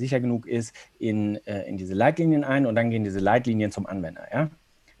 wenn es denn sicher genug ist, in diese Leitlinien ein und dann gehen diese Leitlinien zum Anwender. Ja?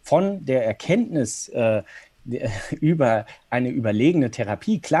 Von der Erkenntnis über eine überlegene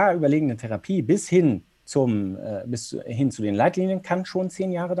Therapie, klar überlegene Therapie, bis hin zu den Leitlinien kann schon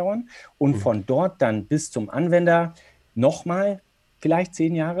 10 Jahre dauern und von dort dann bis zum Anwender nochmal vielleicht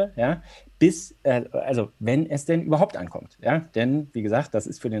 10 Jahre, ja, also wenn es denn überhaupt ankommt, ja, denn wie gesagt, das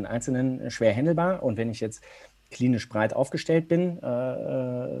ist für den Einzelnen schwer handelbar und wenn ich jetzt klinisch breit aufgestellt bin,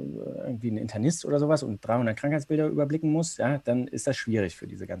 irgendwie ein Internist oder sowas und 300 Krankheitsbilder überblicken muss, ja, dann ist das schwierig für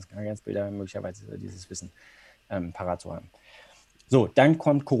diese ganzen Krankheitsbilder möglicherweise dieses Wissen parat zu haben. So, dann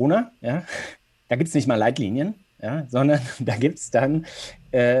kommt Corona, ja. Da gibt es nicht mal Leitlinien, ja, sondern da gibt es dann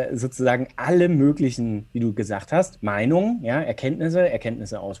sozusagen alle möglichen, wie du gesagt hast, Meinungen, ja,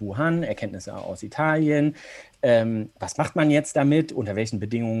 Erkenntnisse aus Wuhan, Erkenntnisse aus Italien. Was macht man jetzt damit? Unter welchen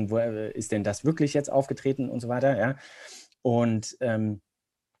Bedingungen ist denn das wirklich jetzt aufgetreten und so weiter? Ja? Und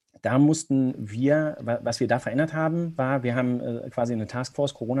da mussten wir, was wir da verändert haben, war, wir haben quasi eine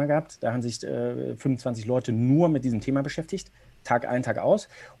Taskforce Corona gehabt. Da haben sich 25 Leute nur mit diesem Thema beschäftigt, Tag ein, Tag aus,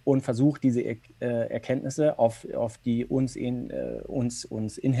 und versucht, diese Erkenntnisse auf die uns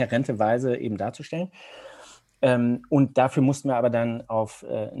inhärente Weise eben darzustellen. Und dafür mussten wir aber dann auf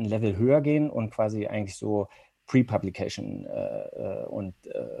ein Level höher gehen und quasi eigentlich so Pre-Publication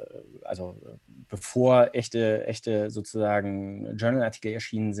also bevor echte sozusagen Journalartikel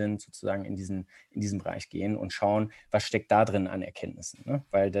erschienen sind, sozusagen in diesen Bereich gehen und schauen, was steckt da drin an Erkenntnissen, ne?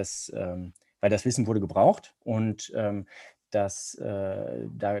 Weil das Wissen wurde gebraucht und da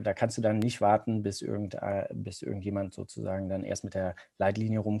kannst du dann nicht warten, bis irgendjemand sozusagen dann erst mit der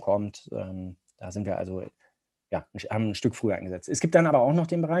Leitlinie rumkommt. Da sind wir also haben ein Stück früher eingesetzt. Es gibt dann aber auch noch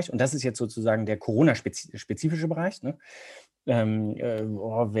den Bereich, und das ist jetzt sozusagen der Corona-spezifische Bereich, ne?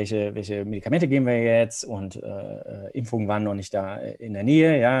 Welche Medikamente geben wir jetzt und Impfungen waren noch nicht da in der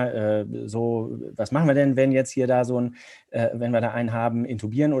Nähe, ja, was machen wir denn, wenn jetzt hier da wenn wir da einen haben,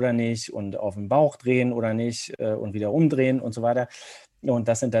 intubieren oder nicht und auf den Bauch drehen oder nicht und wieder umdrehen und so weiter. Und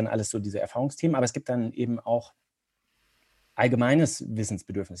das sind dann alles so diese Erfahrungsthemen, aber es gibt dann eben auch allgemeines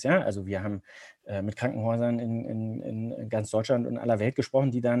Wissensbedürfnis, ja. Also wir haben mit Krankenhäusern in ganz Deutschland und aller Welt gesprochen,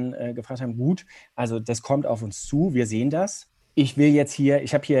 die dann gefragt haben, gut, also das kommt auf uns zu, wir sehen das. Ich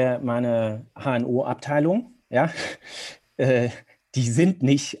habe hier meine HNO-Abteilung, ja. Die sind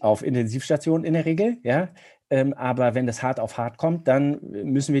nicht auf Intensivstationen in der Regel, ja. Aber wenn das hart auf hart kommt, dann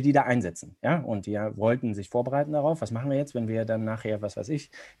müssen wir die da einsetzen. Ja? Und die wollten sich vorbereiten darauf. Was machen wir jetzt, wenn wir dann nachher, was weiß ich,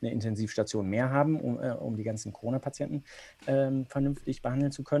 eine Intensivstation mehr haben, um die ganzen Corona-Patienten vernünftig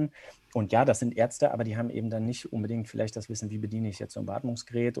behandeln zu können? Und ja, das sind Ärzte, aber die haben eben dann nicht unbedingt vielleicht das Wissen, wie bediene ich jetzt so ein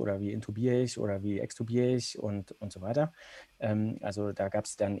Beatmungsgerät oder wie intubiere ich oder wie extubiere ich und so weiter. Also da gab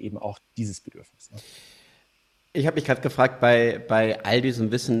es dann eben auch dieses Bedürfnis. Ne? Ich habe mich gerade gefragt, bei all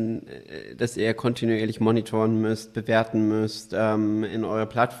diesem Wissen, das ihr kontinuierlich monitoren müsst, bewerten müsst, in eure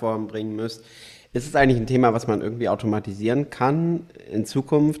Plattform bringen müsst, ist es eigentlich ein Thema, was man irgendwie automatisieren kann in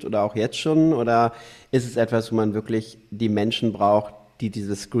Zukunft oder auch jetzt schon? Oder ist es etwas, wo man wirklich die Menschen braucht, die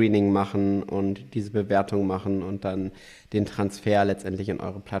dieses Screening machen und diese Bewertung machen und dann den Transfer letztendlich in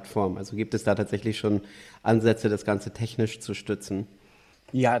eure Plattform? Also gibt es da tatsächlich schon Ansätze, das Ganze technisch zu stützen?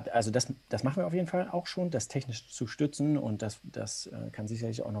 Ja, also das machen wir auf jeden Fall auch schon, das technisch zu stützen, und das kann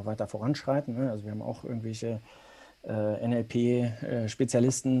sicherlich auch noch weiter voranschreiten. Ne? Also wir haben auch irgendwelche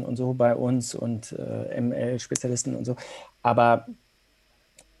NLP-Spezialisten und so bei uns und ML-Spezialisten und so. Aber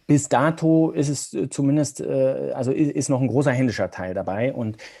bis dato ist es zumindest, also ist noch ein großer händischer Teil dabei,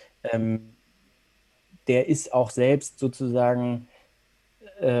 und ähm, der ist auch selbst sozusagen,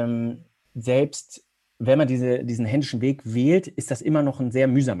 selbst wenn man diesen händischen Weg wählt, ist das immer noch ein sehr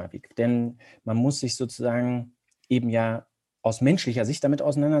mühsamer Weg. Denn man muss sich sozusagen eben ja aus menschlicher Sicht damit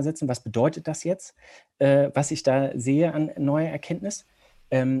auseinandersetzen, was bedeutet das jetzt, was ich da sehe an neuer Erkenntnis?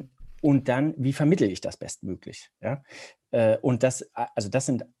 Und dann, wie vermittle ich das bestmöglich? Ja? Und also das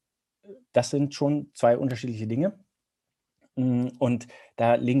sind schon zwei unterschiedliche Dinge. Und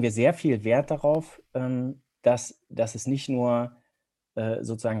da legen wir sehr viel Wert darauf, dass es nicht nur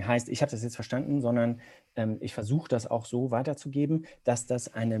sozusagen heißt, ich habe das jetzt verstanden, sondern ich versuche das auch so weiterzugeben, dass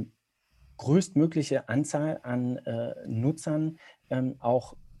das eine größtmögliche Anzahl an Nutzern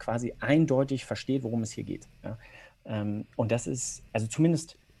auch quasi eindeutig versteht, worum es hier geht. Ja? Und das ist, also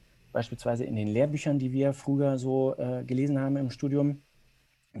zumindest beispielsweise in den Lehrbüchern, die wir früher so gelesen haben im Studium,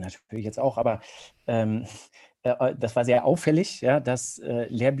 natürlich jetzt auch, aber ähm, das war sehr auffällig, ja, dass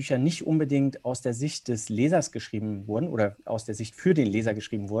Lehrbücher nicht unbedingt aus der Sicht des Lesers geschrieben wurden oder aus der Sicht für den Leser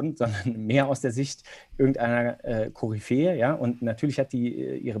geschrieben wurden, sondern mehr aus der Sicht irgendeiner Koryphäe. Ja, und natürlich hat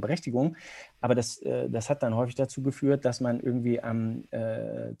die ihre Berechtigung, aber das hat dann häufig dazu geführt, dass man irgendwie am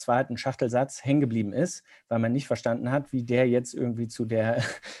zweiten Schachtelsatz hängen geblieben ist, weil man nicht verstanden hat, wie der jetzt irgendwie zu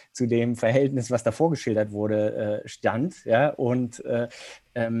dem Verhältnis, was davor geschildert wurde, stand. Ja, und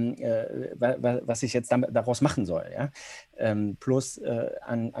was ich jetzt daraus machen soll. Ja? Plus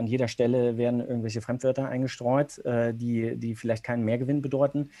an jeder Stelle werden irgendwelche Fremdwörter eingestreut, die vielleicht keinen Mehrgewinn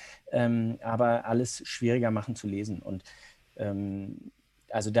bedeuten, aber alles schwieriger machen zu lesen. Und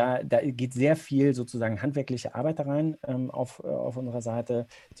also da geht sehr viel sozusagen handwerkliche Arbeit da rein auf unserer Seite,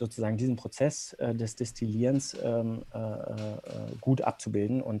 sozusagen diesen Prozess des Destillierens gut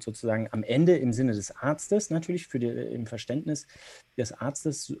abzubilden und sozusagen am Ende im Sinne des Arztes natürlich im Verständnis des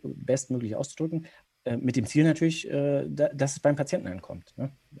Arztes bestmöglich auszudrücken, mit dem Ziel natürlich, dass es beim Patienten ankommt.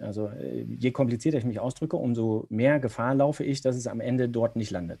 Ne? Also je komplizierter ich mich ausdrücke, umso mehr Gefahr laufe ich, dass es am Ende dort nicht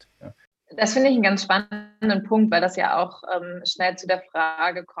landet. Ja? Das finde ich einen ganz spannenden Punkt, weil das ja auch schnell zu der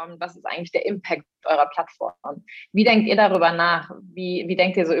Frage kommt, was ist eigentlich der Impact eurer Plattform? Wie denkt ihr darüber nach? Wie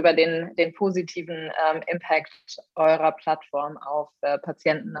denkt ihr so über den positiven Impact eurer Plattform auf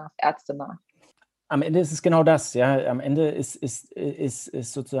Patienten, auf Ärzte nach? Am Ende ist es genau das. Ja? Am Ende ist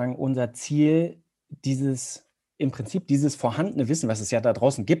sozusagen unser Ziel, im Prinzip dieses vorhandene Wissen, was es ja da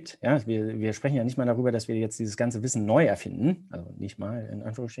draußen gibt. Ja? Wir sprechen ja nicht mal darüber, dass wir jetzt dieses ganze Wissen neu erfinden, also nicht mal in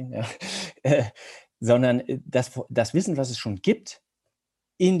Anführungsstrichen, ja? Sondern das Wissen, was es schon gibt,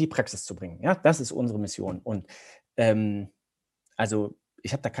 in die Praxis zu bringen. Ja? Das ist unsere Mission. Und also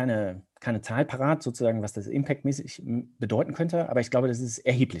ich habe da keine Zahl parat, sozusagen, was das impactmäßig bedeuten könnte, aber ich glaube, das ist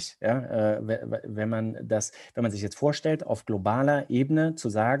erheblich. Ja? Wenn man sich jetzt vorstellt, auf globaler Ebene zu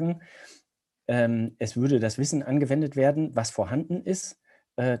sagen, es würde das Wissen angewendet werden, was vorhanden ist,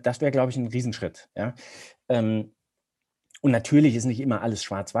 das wäre, glaube ich, ein Riesenschritt. Ja? Und natürlich ist nicht immer alles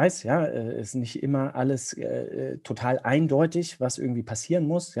schwarz-weiß, ja, ist nicht immer alles total eindeutig, was irgendwie passieren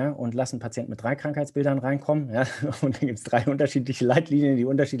muss, ja, und lassen Patienten mit 3 Krankheitsbildern reinkommen, ja, und dann gibt es 3 unterschiedliche Leitlinien, die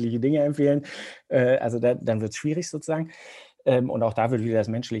unterschiedliche Dinge empfehlen, also dann wird es schwierig sozusagen, und auch da wird wieder das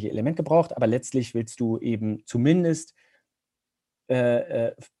menschliche Element gebraucht, aber letztlich willst du eben zumindest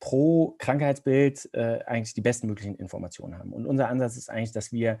pro Krankheitsbild eigentlich die bestmöglichen Informationen haben. Und unser Ansatz ist eigentlich,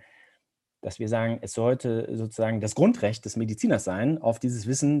 dass wir dass wir sagen, es sollte sozusagen das Grundrecht des Mediziners sein, auf dieses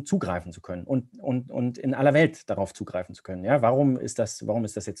Wissen zugreifen zu können und in aller Welt darauf zugreifen zu können. Ja, warum ist das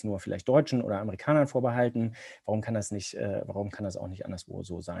jetzt nur vielleicht Deutschen oder Amerikanern vorbehalten? Warum kann das auch nicht anderswo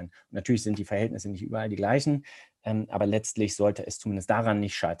so sein? Und natürlich sind die Verhältnisse nicht überall die gleichen, aber letztlich sollte es zumindest daran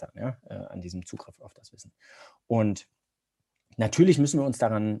nicht scheitern, ja, an diesem Zugriff auf das Wissen. Und natürlich müssen wir uns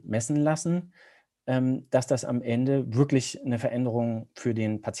daran messen lassen, dass das am Ende wirklich eine Veränderung für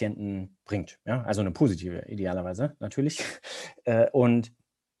den Patienten bringt. Ja? Also eine positive, idealerweise natürlich. Und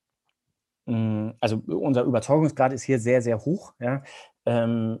also unser Überzeugungsgrad ist hier sehr, sehr hoch. Ja?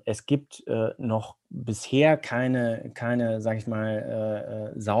 Es gibt noch bisher keine sage ich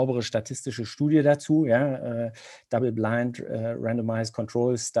mal, saubere statistische Studie dazu, ja? Double-blind, randomized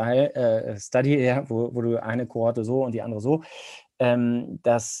control Study, ja? wo du eine Kohorte so und die andere so.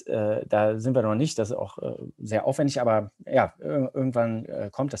 Da sind wir noch nicht, das ist auch sehr aufwendig, aber ja, irgendwann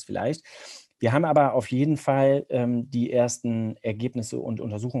kommt das vielleicht. Wir haben aber auf jeden Fall die ersten Ergebnisse und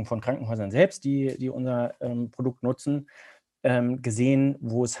Untersuchungen von Krankenhäusern selbst, die unser Produkt nutzen, gesehen,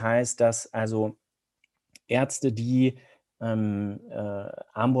 wo es heißt, dass also Ärzte, die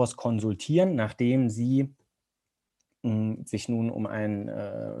Amboss konsultieren, nachdem sie sich nun um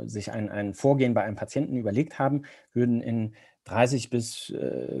ein Vorgehen bei einem Patienten überlegt haben, würden in 30 bis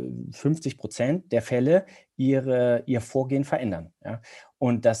 50% der Fälle ihr Vorgehen verändern. Ja?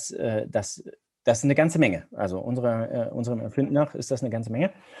 Und das ist eine ganze Menge. Also unserem Empfinden nach ist das eine ganze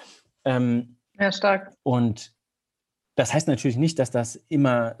Menge. Ja, stark. Und das heißt natürlich nicht, dass das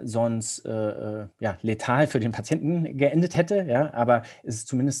immer sonst letal für den Patienten geendet hätte, ja, aber es ist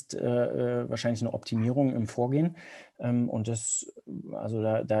zumindest wahrscheinlich eine Optimierung im Vorgehen. Und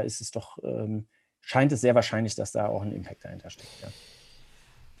da ist es doch, scheint es sehr wahrscheinlich, dass da auch ein Impact dahinter steckt. Ja.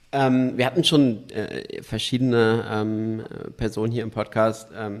 Wir hatten schon verschiedene Personen hier im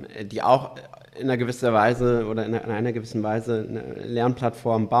Podcast, die auch in einer gewissen Weise oder in einer gewissen Weise eine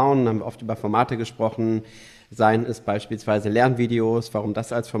Lernplattform bauen, haben oft über Formate gesprochen, seien es beispielsweise Lernvideos, warum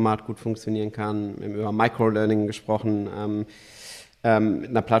das als Format gut funktionieren kann. Wir haben über Microlearning gesprochen,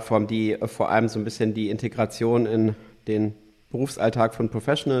 einer Plattform, die vor allem so ein bisschen die Integration in den Berufsalltag von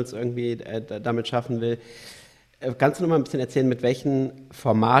Professionals irgendwie damit schaffen will. Kannst du noch mal ein bisschen erzählen, mit welchen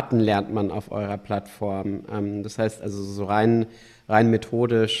Formaten lernt man auf eurer Plattform? Das heißt also so rein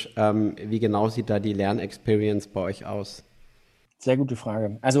methodisch, wie genau sieht da die Lernexperience bei euch aus? Sehr gute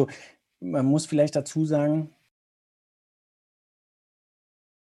Frage. Also man muss vielleicht dazu sagen,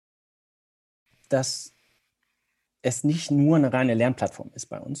 dass es nicht nur eine reine Lernplattform ist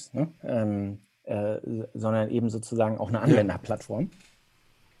bei uns, ne? Sondern eben sozusagen auch eine Anwenderplattform.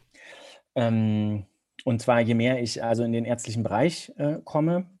 Und zwar, je mehr ich also in den ärztlichen Bereich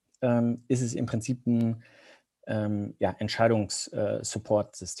komme, ist es im Prinzip ein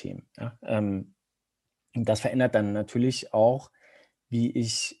Entscheidungssupportsystem. Ja? Das verändert dann natürlich auch, wie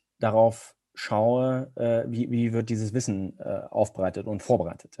ich darauf schaue, wie wird dieses Wissen aufbereitet und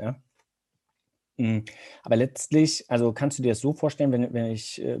vorbereitet. Ja? Aber letztlich, also kannst du dir das so vorstellen,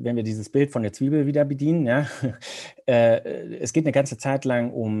 wenn wir dieses Bild von der Zwiebel wieder bedienen, ja? Es geht eine ganze Zeit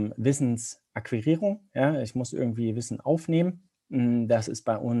lang um Wissensakquirierung. Ja? Ich muss irgendwie Wissen aufnehmen. Das ist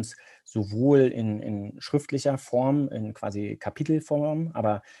bei uns sowohl in schriftlicher Form, in quasi Kapitelform,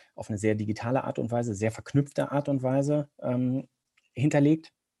 aber auf eine sehr digitale Art und Weise, sehr verknüpfte Art und Weise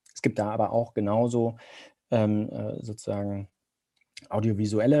hinterlegt. Es gibt da aber auch genauso sozusagen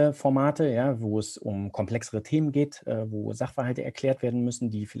audiovisuelle Formate, ja, wo es um komplexere Themen geht, wo Sachverhalte erklärt werden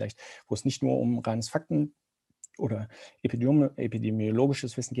müssen, wo es nicht nur um reines Fakten oder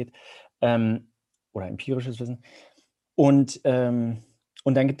epidemiologisches Wissen geht oder empirisches Wissen. Und dann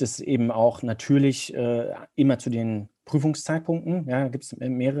gibt es eben auch natürlich immer zu den Prüfungszeitpunkten, ja, gibt es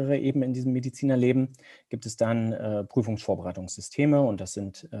mehrere eben in diesem Medizinerleben, gibt es dann Prüfungsvorbereitungssysteme und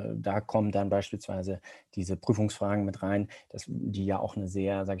da kommen dann beispielsweise diese Prüfungsfragen mit rein, die ja auch eine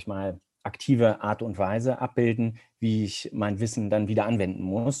sehr, sag ich mal, aktive Art und Weise abbilden, wie ich mein Wissen dann wieder anwenden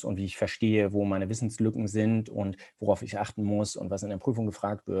muss und wie ich verstehe, wo meine Wissenslücken sind und worauf ich achten muss und was in der Prüfung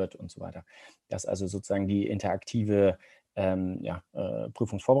gefragt wird und so weiter. Das ist also sozusagen die interaktive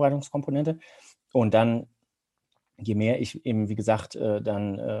Prüfungsvorbereitungskomponente. Und dann, je mehr ich eben, wie gesagt,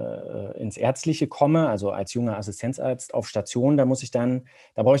 dann ins Ärztliche komme, also als junger Assistenzarzt auf Station, da brauche ich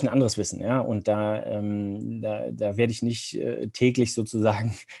ein anderes Wissen, ja, und da werde ich nicht täglich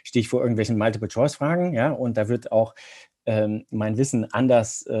sozusagen, stehe ich vor irgendwelchen Multiple-Choice-Fragen, ja, und da wird auch mein Wissen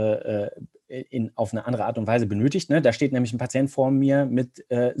anders auf eine andere Art und Weise benötigt. Ne? Da steht nämlich ein Patient vor mir mit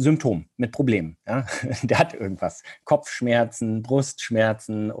Symptomen, mit Problemen. Ja? Der hat irgendwas, Kopfschmerzen,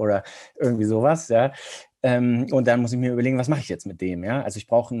 Brustschmerzen oder irgendwie sowas. Ja? Und dann muss ich mir überlegen, was mache ich jetzt mit dem? Ja? Also ich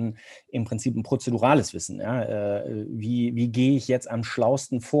brauche im Prinzip ein prozedurales Wissen. Ja? Wie gehe ich jetzt am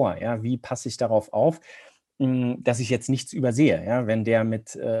schlausten vor? Ja? Wie passe ich darauf auf, dass ich jetzt nichts übersehe? Ja? Wenn der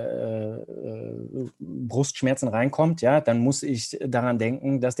mit Brustschmerzen reinkommt, ja, dann muss ich daran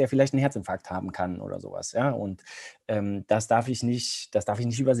denken, dass der vielleicht einen Herzinfarkt haben kann oder sowas. Ja? Und das darf ich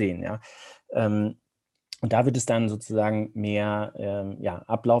nicht übersehen. Ja? Und da wird es dann sozusagen mehr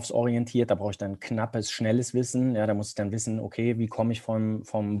ablaufsorientiert. Da brauche ich dann knappes, schnelles Wissen. Ja, da muss ich dann wissen, okay, wie komme ich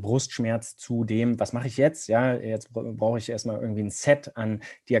vom Brustschmerz zu dem, was mache ich jetzt? Ja, jetzt brauche ich erstmal irgendwie ein Set an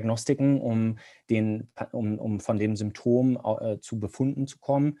Diagnostiken, um von dem Symptom zu Befunden zu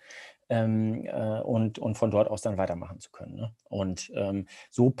kommen. Und von dort aus dann weitermachen zu können. Ne? Und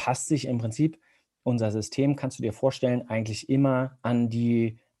so passt sich im Prinzip unser System, kannst du dir vorstellen, eigentlich immer an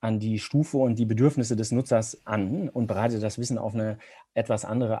die Stufe und die Bedürfnisse des Nutzers an und bereitet das Wissen auf eine etwas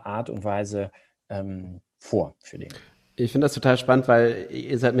andere Art und Weise vor für den. Ich finde das total spannend, weil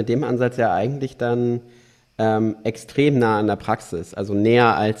ihr seid mit dem Ansatz ja eigentlich dann extrem nah an der Praxis, also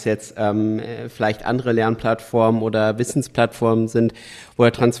näher als jetzt vielleicht andere Lernplattformen oder Wissensplattformen sind, wo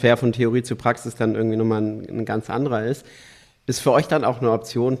der Transfer von Theorie zu Praxis dann irgendwie nochmal ein ganz anderer ist. Ist für euch dann auch eine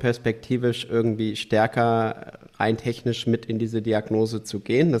Option, perspektivisch irgendwie stärker rein technisch mit in diese Diagnose zu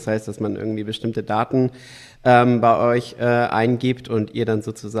gehen? Das heißt, dass man irgendwie bestimmte Daten bei euch eingibt und ihr dann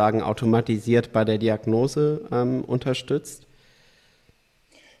sozusagen automatisiert bei der Diagnose unterstützt?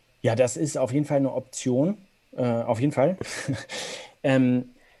 Ja, das ist auf jeden Fall eine Option. Auf jeden Fall.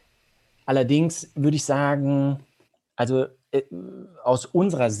 Allerdings würde ich sagen, also aus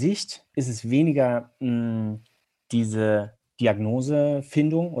unserer Sicht ist es weniger diese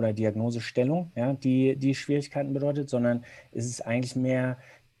Diagnosefindung oder Diagnosestellung, ja, die Schwierigkeiten bedeutet, sondern es ist eigentlich mehr,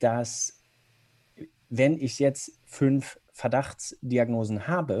 dass wenn ich jetzt 5 Verdachtsdiagnosen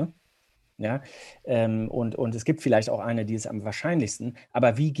habe, ja, und es gibt vielleicht auch eine, die ist am wahrscheinlichsten,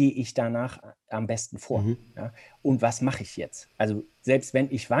 aber wie gehe ich danach am besten vor? Ja? Und was mache ich jetzt? Also selbst wenn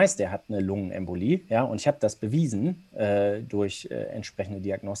ich weiß, der hat eine Lungenembolie, ja, und ich habe das bewiesen durch entsprechende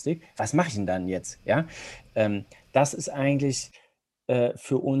Diagnostik, was mache ich denn dann jetzt? Ja? Das ist eigentlich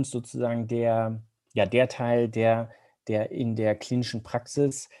für uns sozusagen der Teil, der in der klinischen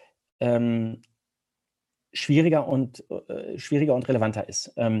Praxis schwieriger und relevanter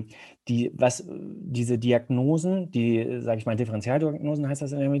ist. Diese Diagnosen, sage ich mal, Differentialdiagnosen heißt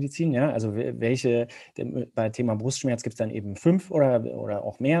das in der Medizin, ja, also bei Thema Brustschmerz gibt es dann eben 5 oder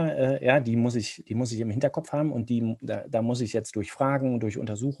auch mehr, ja, die muss ich im Hinterkopf haben und da muss ich jetzt durch Fragen, durch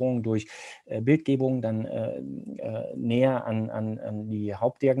Untersuchungen, durch Bildgebung dann näher an die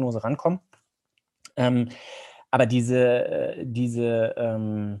Hauptdiagnose rankommen. Aber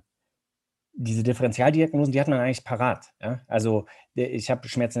diese Differentialdiagnosen, die hat man eigentlich parat. Ja? Also ich habe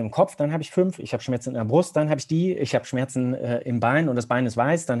Schmerzen im Kopf, dann habe ich 5, ich habe Schmerzen in der Brust, dann habe ich die, ich habe Schmerzen im Bein und das Bein ist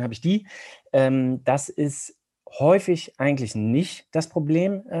weiß, dann habe ich die. Das ist häufig eigentlich nicht das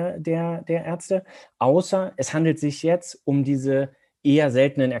Problem der Ärzte, außer es handelt sich jetzt um diese eher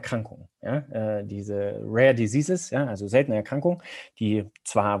seltenen Erkrankungen, ja? Diese Rare Diseases, ja? Also seltene Erkrankungen, die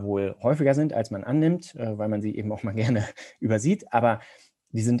zwar wohl häufiger sind, als man annimmt, weil man sie eben auch mal gerne übersieht, aber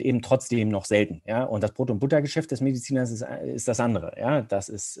die sind eben trotzdem noch selten. Ja? Und das Brot- und Buttergeschäft des Mediziners ist das andere. Ja? Das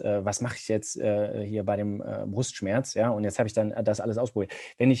ist, was mache ich jetzt hier bei dem Brustschmerz? Ja? Und jetzt habe ich dann das alles ausprobiert.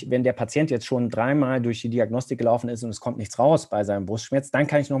 Wenn der Patient jetzt schon 3-mal durch die Diagnostik gelaufen ist und es kommt nichts raus bei seinem Brustschmerz, dann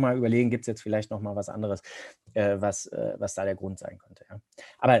kann ich nochmal überlegen, gibt es jetzt vielleicht nochmal was anderes, was da der Grund sein könnte. Ja?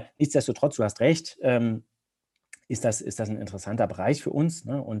 Aber nichtsdestotrotz, du hast recht, ist das ein interessanter Bereich für uns.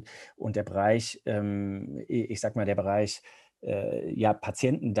 Ne? Und der Bereich, ich sag mal, der Bereich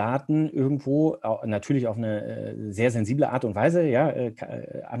Patientendaten irgendwo, natürlich auf eine sehr sensible Art und Weise, ja,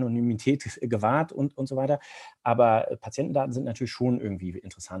 Anonymität gewahrt und so weiter. Aber Patientendaten sind natürlich schon irgendwie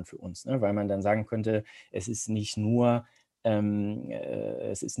interessant für uns, ne? Weil man dann sagen könnte, es ist nicht nur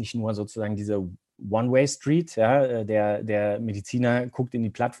sozusagen diese One-Way-Street, ja, der Mediziner guckt in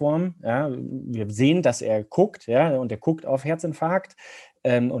die Plattform, ja, wir sehen, dass er guckt, ja, und er guckt auf Herzinfarkt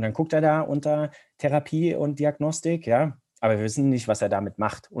und dann guckt er da unter Therapie und Diagnostik, ja, aber wir wissen nicht, was er damit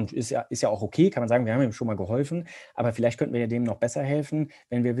macht. Und ist ja auch okay, kann man sagen, wir haben ihm schon mal geholfen, aber vielleicht könnten wir dem noch besser helfen,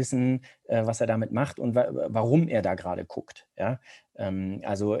 wenn wir wissen, was er damit macht und warum er da gerade guckt. Ja?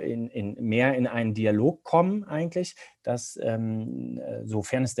 Also mehr in einen Dialog kommen eigentlich, dass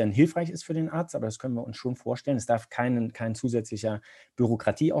sofern es denn hilfreich ist für den Arzt, aber das können wir uns schon vorstellen. Es darf kein zusätzlicher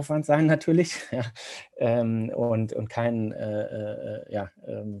Bürokratieaufwand sein natürlich, ja? Und keine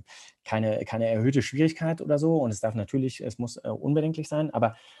erhöhte Schwierigkeit oder so. Und es muss unbedenklich sein,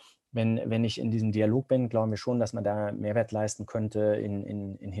 aber wenn ich in diesem Dialog bin, glauben wir schon, dass man da Mehrwert leisten könnte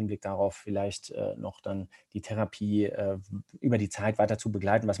in Hinblick darauf, vielleicht noch dann die Therapie über die Zeit weiter zu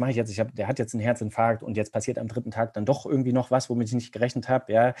begleiten. Was mache ich jetzt? Der hat jetzt einen Herzinfarkt und jetzt passiert am 3. Tag dann doch irgendwie noch was, womit ich nicht gerechnet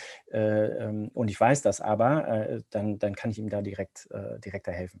habe. Ja, und ich weiß das aber, dann kann ich ihm da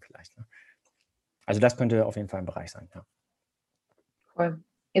direkter helfen vielleicht. Ne? Also das könnte auf jeden Fall ein Bereich sein. Ja. Cool.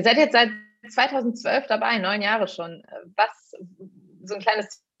 Ihr seid jetzt seit 2012 dabei, 9 Jahre schon. So ein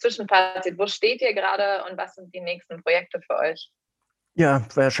kleines Zwischenfazit, wo steht ihr gerade und was sind die nächsten Projekte für euch? Ja,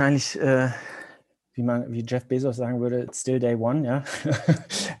 wahrscheinlich, wie Jeff Bezos sagen würde, it's still day one, ja.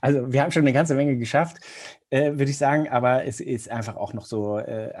 Also wir haben schon eine ganze Menge geschafft, würde ich sagen, aber es ist einfach auch noch so,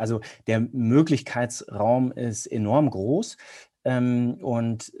 also der Möglichkeitsraum ist enorm groß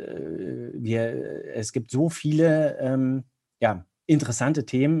und es gibt so viele, interessante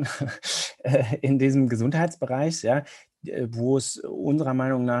Themen in diesem Gesundheitsbereich, ja, wo es unserer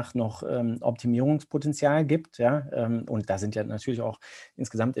Meinung nach noch Optimierungspotenzial gibt. Ja? Und da sind ja natürlich auch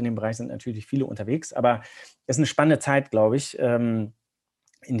insgesamt in dem Bereich sind natürlich viele unterwegs. Aber es ist eine spannende Zeit, glaube ich, in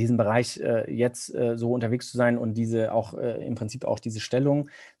diesem Bereich jetzt so unterwegs zu sein und diese auch im Prinzip auch diese Stellung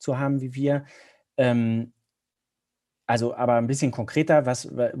zu haben wie wir. Also aber ein bisschen konkreter,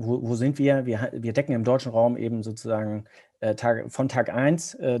 wo sind wir? Wir decken im deutschen Raum eben sozusagen von Tag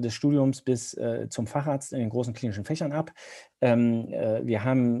 1 des Studiums bis zum Facharzt in den großen klinischen Fächern ab. Wir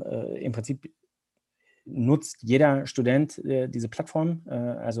haben im Prinzip nutzt jeder Student diese Plattform.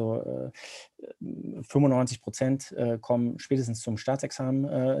 Also 95% kommen spätestens zum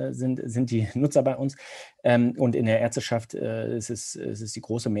Staatsexamen, sind die Nutzer bei uns. Und in der Ärzteschaft ist es die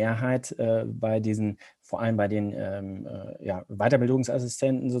große Mehrheit vor allem bei den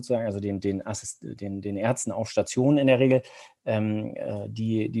Weiterbildungsassistenten sozusagen, also den Ärzten auf Station in der Regel,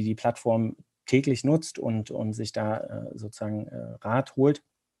 die Plattform täglich nutzt und sich da sozusagen Rat holt.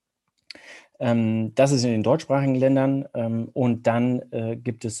 Das ist in den deutschsprachigen Ländern und dann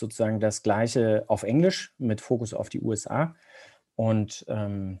gibt es sozusagen das Gleiche auf Englisch mit Fokus auf die USA und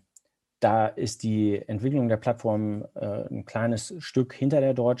da ist die Entwicklung der Plattform ein kleines Stück hinter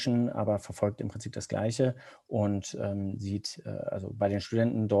der deutschen, aber verfolgt im Prinzip das Gleiche und also bei den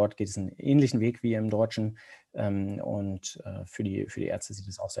Studenten dort geht es einen ähnlichen Weg wie im Deutschen und für die Ärzte sieht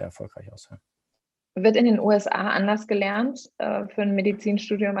es auch sehr erfolgreich aus. Ja. Wird in den USA anders gelernt für ein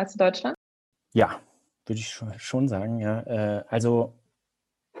Medizinstudium als in Deutschland? Ja, würde ich schon sagen, ja. Also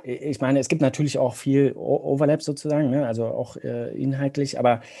ich meine, es gibt natürlich auch viel Overlap sozusagen, ne? Also auch inhaltlich,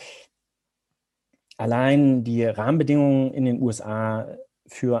 aber allein die Rahmenbedingungen in den USA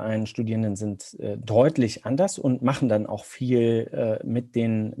für einen Studierenden sind deutlich anders und machen dann auch viel mit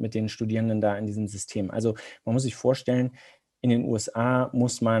den Studierenden da in diesem System. Also man muss sich vorstellen, in den USA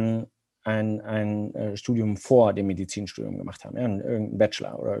muss man ein Studium vor dem Medizinstudium gemacht haben, ja, irgendein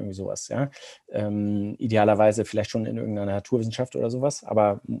Bachelor oder irgendwie sowas, ja. Idealerweise vielleicht schon in irgendeiner Naturwissenschaft oder sowas,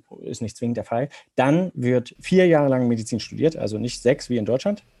 aber ist nicht zwingend der Fall. Dann wird 4 Jahre lang Medizin studiert, also nicht 6 wie in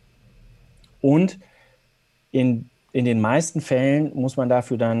Deutschland. Und in den meisten Fällen muss man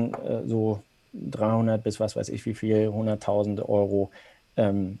dafür dann so 300 bis was weiß ich wie viel, 100.000 Euro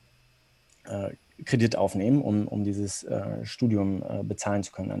Kredit aufnehmen, um dieses Studium bezahlen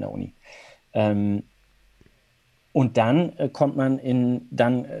zu können an der Uni. Und dann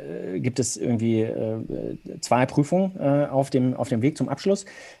gibt es irgendwie 2 Prüfungen auf dem Weg zum Abschluss.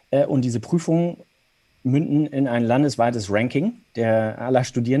 Und diese Prüfungen münden in ein landesweites Ranking aller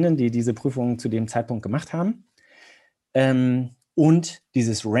Studierenden, die diese Prüfungen zu dem Zeitpunkt gemacht haben. Und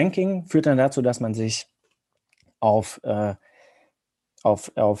dieses Ranking führt dann dazu, dass man sich auf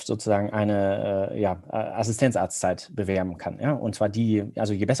sozusagen eine Assistenzarztzeit bewerben kann. Ja? Und zwar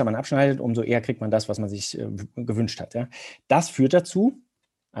also je besser man abschneidet, umso eher kriegt man das, was man sich gewünscht hat. Ja? Das führt dazu,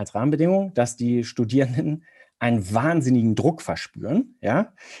 als Rahmenbedingung, dass die Studierenden einen wahnsinnigen Druck verspüren,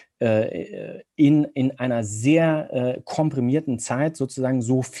 ja? In einer sehr komprimierten Zeit sozusagen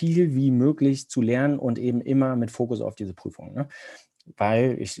so viel wie möglich zu lernen und eben immer mit Fokus auf diese Prüfung. Ne?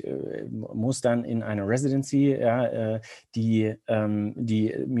 Weil ich muss dann in eine Residency, ja, die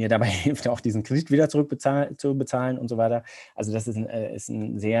mir dabei hilft, auch diesen Kredit wieder zu bezahlen und so weiter. Also das ist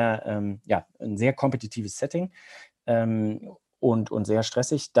ein sehr kompetitives Setting und sehr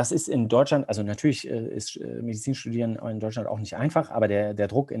stressig. Das ist in Deutschland, also natürlich ist Medizinstudieren in Deutschland auch nicht einfach, aber der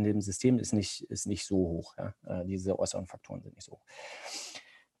Druck in dem System ist nicht so hoch. Ja? Diese äußeren Faktoren sind nicht so hoch.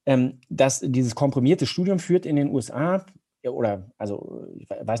 Dieses komprimierte Studium führt in den USA, ich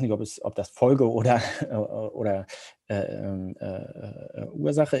weiß nicht, ob das Folge oder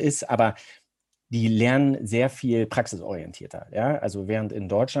Ursache ist, aber die lernen sehr viel praxisorientierter. Ja? Also während in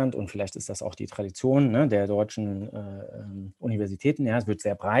Deutschland, und vielleicht ist das auch die Tradition, ne, der deutschen Universitäten, ja, es wird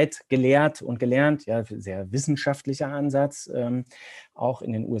sehr breit gelehrt und gelernt, ja, sehr wissenschaftlicher Ansatz. Auch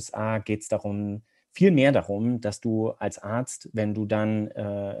in den USA geht es viel mehr darum, dass du als Arzt, wenn du dann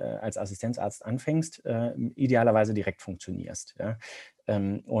als Assistenzarzt anfängst, idealerweise direkt funktionierst. Ja?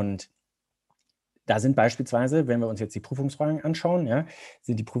 Und da sind beispielsweise, wenn wir uns jetzt die Prüfungsfragen anschauen, ja,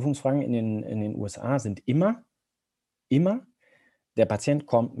 sind die Prüfungsfragen in den USA sind immer, der Patient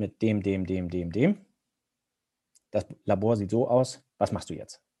kommt mit dem. Das Labor sieht so aus, was machst du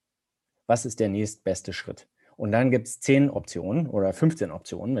jetzt? Was ist der nächstbeste Schritt? Und dann gibt es 10 Optionen oder 15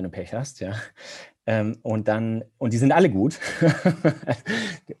 Optionen, wenn du Pech hast, ja. Und die sind alle gut.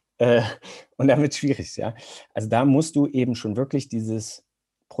 Und dann wird es schwierig, ja. Also da musst du eben schon wirklich dieses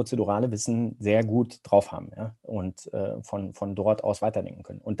prozedurale Wissen sehr gut drauf haben, ja, und von dort aus weiterdenken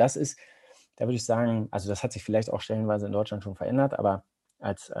können. Und das ist, da würde ich sagen, also das hat sich vielleicht auch stellenweise in Deutschland schon verändert, aber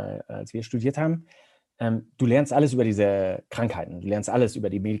als wir studiert haben, du lernst alles über diese Krankheiten, du lernst alles über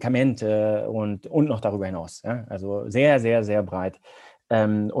die Medikamente und noch darüber hinaus. Ja? Also sehr, sehr, sehr breit.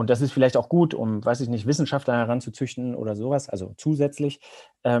 Und das ist vielleicht auch gut, um, weiß ich nicht, Wissenschaftler heranzuzüchten oder sowas, also zusätzlich.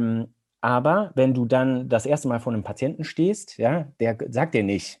 Aber wenn du dann das erste Mal vor einem Patienten stehst, ja, der sagt dir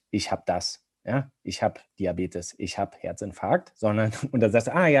nicht, ich habe das, ja, ich habe Diabetes, ich habe Herzinfarkt, sondern, und dann sagst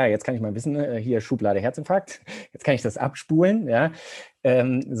du, ja, jetzt kann ich mal wissen, hier Schublade Herzinfarkt, jetzt kann ich das abspulen, ja,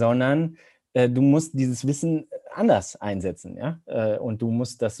 sondern du musst dieses Wissen anders einsetzen, ja, und du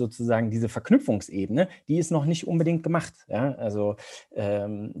musst das sozusagen, diese Verknüpfungsebene, die ist noch nicht unbedingt gemacht, ja, also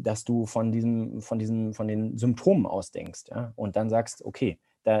dass du von den Symptomen ausdenkst, ja, und dann sagst, okay,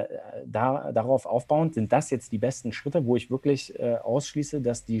 darauf aufbauend sind das jetzt die besten Schritte, wo ich wirklich ausschließe,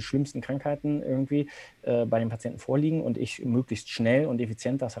 dass die schlimmsten Krankheiten irgendwie bei den Patienten vorliegen und ich möglichst schnell und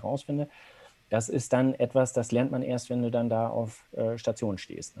effizient das herausfinde. Das ist dann etwas, das lernt man erst, wenn du dann da auf Station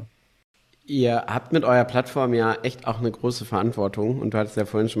stehst. Ne? Ihr habt mit eurer Plattform ja echt auch eine große Verantwortung und du hattest ja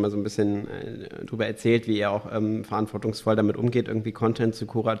vorhin schon mal so ein bisschen darüber erzählt, wie ihr auch verantwortungsvoll damit umgeht, irgendwie Content zu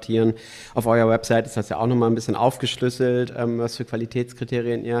kuratieren. Auf eurer Website ist das ja auch nochmal ein bisschen aufgeschlüsselt, was für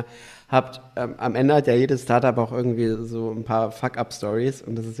Qualitätskriterien ihr habt. Am Ende hat ja jedes Startup auch irgendwie so ein paar Fuck-up-Stories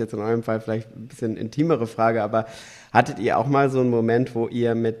und das ist jetzt in eurem Fall vielleicht ein bisschen intimere Frage, aber hattet ihr auch mal so einen Moment, wo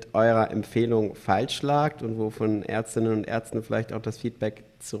ihr mit eurer Empfehlung falsch lagt und wo von Ärztinnen und Ärzten vielleicht auch das Feedback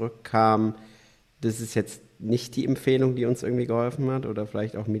zurückkam, das ist jetzt nicht die Empfehlung, die uns irgendwie geholfen hat oder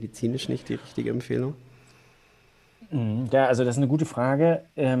vielleicht auch medizinisch nicht die richtige Empfehlung? Ja, also das ist eine gute Frage.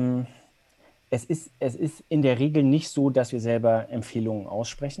 Es ist in der Regel nicht so, dass wir selber Empfehlungen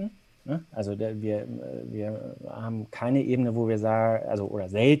aussprechen. Ne? Also wir haben keine Ebene, wo wir sagen, also oder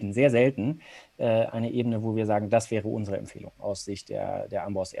selten, sehr selten, eine Ebene, wo wir sagen, das wäre unsere Empfehlung aus Sicht der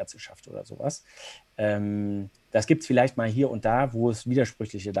Amboss-Ärzteschaft oder sowas. Das gibt es vielleicht mal hier und da, wo es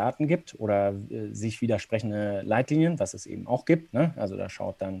widersprüchliche Daten gibt oder sich widersprechende Leitlinien, was es eben auch gibt. Ne? Also da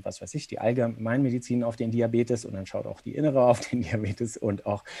schaut dann, was weiß ich, die Allgemeinmedizin auf den Diabetes und dann schaut auch die Innere auf den Diabetes und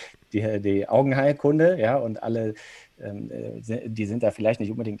auch die Augenheilkunde, ja, und alle, die sind da vielleicht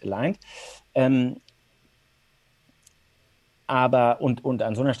nicht unbedingt aligned. Aber, und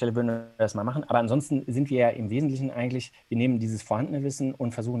an so einer Stelle würden wir das mal machen. Aber ansonsten sind wir ja im Wesentlichen eigentlich, wir nehmen dieses vorhandene Wissen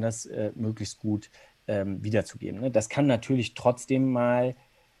und versuchen das möglichst gut wiederzugeben. Ne? Das kann natürlich trotzdem mal,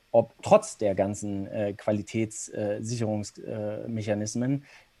 trotz der ganzen Qualitätssicherungsmechanismen,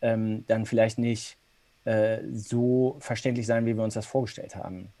 dann vielleicht nicht so verständlich sein, wie wir uns das vorgestellt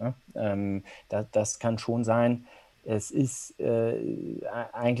haben. Ne? Das kann schon sein. Es ist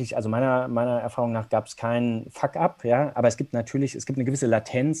eigentlich, also meiner Erfahrung nach gab es keinen Fuck-up, ja, aber es gibt eine gewisse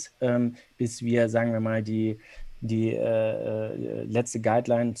Latenz, bis wir, sagen wir mal, die letzte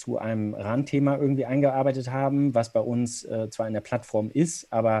Guideline zu einem Randthema irgendwie eingearbeitet haben, was bei uns zwar in der Plattform ist,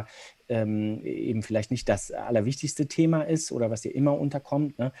 aber eben vielleicht nicht das allerwichtigste Thema ist oder was dir immer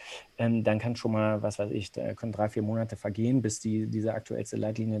unterkommt, ne? Dann kann schon mal, was weiß ich, da können 3-4 Monate vergehen, bis diese aktuellste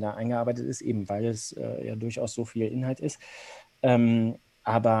Leitlinie da eingearbeitet ist, eben weil es ja durchaus so viel Inhalt ist.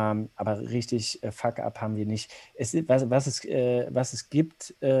 Aber richtig Fuck-up haben wir nicht. Was es gibt,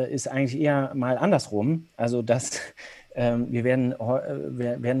 ist eigentlich eher mal andersrum. Also dass wir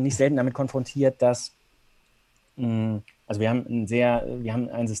werden nicht selten damit konfrontiert, dass also wir haben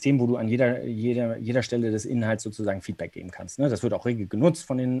ein System, wo du an jeder Stelle des Inhalts sozusagen Feedback geben kannst. Ne? Das wird auch rege genutzt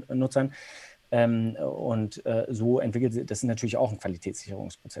von den Nutzern. So entwickelt, das ist natürlich auch ein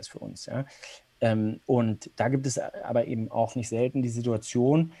Qualitätssicherungsprozess für uns. Ja? Und da gibt es aber eben auch nicht selten die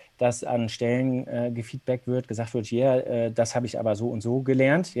Situation, dass an Stellen gefeedbackt wird, gesagt wird, das habe ich aber so und so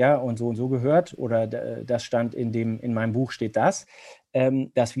gelernt, ja, und so gehört, oder das stand in meinem Buch steht das.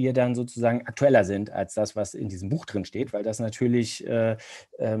 dass wir dann sozusagen aktueller sind als das, was in diesem Buch drin steht, weil das natürlich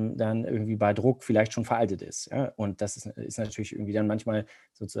dann irgendwie bei Druck vielleicht schon veraltet ist. Ja? Und das ist natürlich irgendwie dann manchmal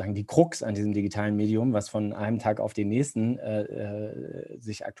sozusagen die Krux an diesem digitalen Medium, was von einem Tag auf den nächsten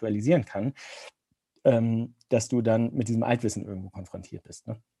sich aktualisieren kann, dass du dann mit diesem Altwissen irgendwo konfrontiert bist.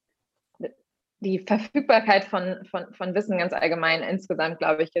 Ne? Die Verfügbarkeit von Wissen ganz allgemein insgesamt,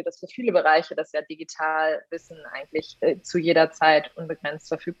 glaube ich, gilt das für viele Bereiche, dass ja digital Wissen eigentlich zu jeder Zeit unbegrenzt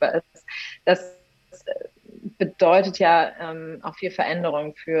verfügbar ist. Das bedeutet ja auch viel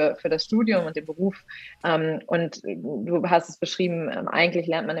Veränderung für das Studium und den Beruf. Und du hast es beschrieben, eigentlich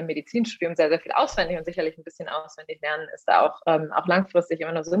lernt man im Medizinstudium sehr, sehr viel auswendig und sicherlich ein bisschen auswendig lernen ist da auch langfristig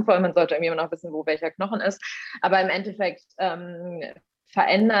immer noch sinnvoll. Man sollte irgendwie immer noch wissen, wo welcher Knochen ist. Aber im Endeffekt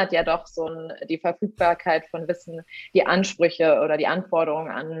verändert ja doch die Verfügbarkeit von Wissen, die Ansprüche oder die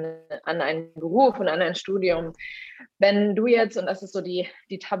Anforderungen an einen Beruf und an ein Studium. Wenn du jetzt, und das ist so die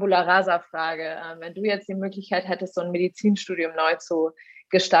Tabula Rasa-Frage, wenn du jetzt die Möglichkeit hättest, so ein Medizinstudium neu zu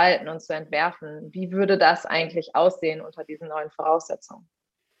gestalten und zu entwerfen, wie würde das eigentlich aussehen unter diesen neuen Voraussetzungen?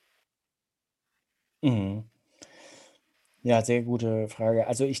 Mhm. Ja, sehr gute Frage.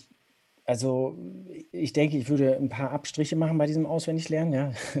 Also ich denke, ich würde ein paar Abstriche machen bei diesem Auswendiglernen.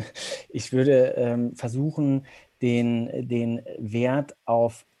 Ja. Ich würde versuchen, den Wert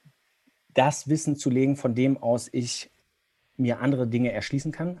auf das Wissen zu legen, von dem aus ich mir andere Dinge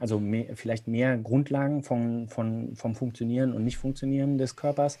erschließen kann. Also vielleicht mehr Grundlagen vom Funktionieren und Nicht-Funktionieren des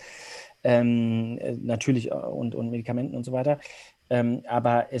Körpers. Natürlich und Medikamenten und so weiter.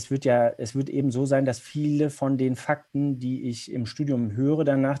 Aber es wird eben so sein, dass viele von den Fakten, die ich im Studium höre,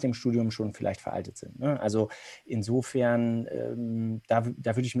 dann nach dem Studium schon vielleicht veraltet sind. Ne? Also insofern, da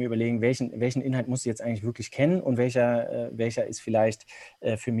würde ich mir überlegen, welchen Inhalt muss ich jetzt eigentlich wirklich kennen und welcher ist vielleicht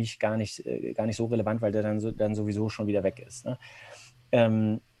für mich gar nicht so relevant, weil der dann sowieso schon wieder weg ist. Ne?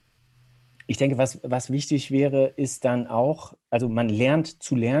 Ich denke, was wichtig wäre, ist dann auch, also man lernt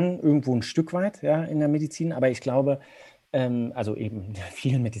zu lernen, irgendwo ein Stück weit, ja, in der Medizin, aber ich glaube, also eben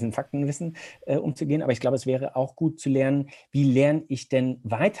viel mit diesem Faktenwissen umzugehen. Aber ich glaube, es wäre auch gut zu lernen, wie lerne ich denn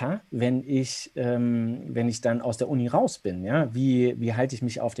weiter, wenn ich dann aus der Uni raus bin? Ja? Wie halte ich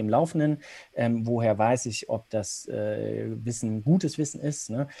mich auf dem Laufenden? Woher weiß ich, ob das Wissen gutes Wissen ist?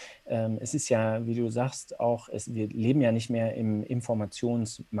 Ne? Es ist ja, wie du sagst, wir leben ja nicht mehr im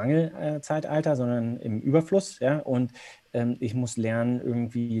Informationsmangelzeitalter, sondern im Überfluss. Ja? Und ich muss lernen,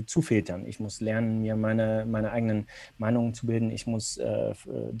 irgendwie zu filtern. Ich muss lernen, mir meine eigenen Meinungen zu bilden. Ich muss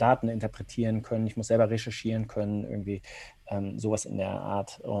Daten interpretieren können. Ich muss selber recherchieren können, irgendwie sowas in der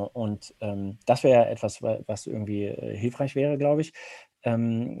Art. Und das wäre etwas, was irgendwie hilfreich wäre, glaube ich, da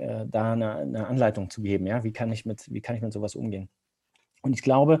eine Anleitung zu geben. Ja? Wie kann ich mit sowas umgehen? Und ich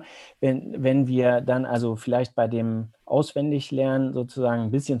glaube, wenn wir dann also vielleicht bei dem Auswendiglernen sozusagen ein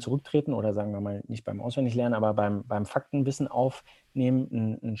bisschen zurücktreten oder sagen wir mal nicht beim Auswendiglernen, aber beim Faktenwissen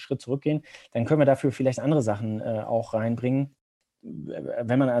aufnehmen, einen Schritt zurückgehen, dann können wir dafür vielleicht andere Sachen auch reinbringen.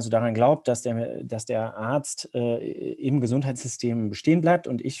 Wenn man also daran glaubt, dass der Arzt im Gesundheitssystem bestehen bleibt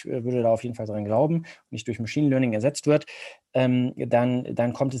und ich würde da auf jeden Fall daran glauben und nicht durch Machine Learning ersetzt wird,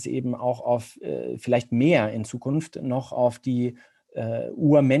 dann kommt es eben auch auf vielleicht mehr in Zukunft noch auf die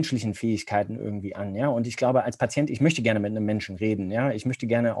urmenschlichen Fähigkeiten irgendwie an, ja. Und ich glaube, als Patient, ich möchte gerne mit einem Menschen reden, ja. Ich möchte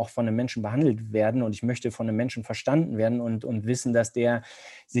gerne auch von einem Menschen behandelt werden und ich möchte von einem Menschen verstanden werden und wissen, dass der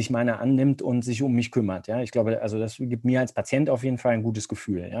sich meiner annimmt und sich um mich kümmert, ja. Ich glaube, also das gibt mir als Patient auf jeden Fall ein gutes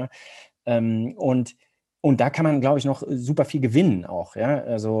Gefühl, ja. Und da kann man, glaube ich, noch super viel gewinnen auch. Ja?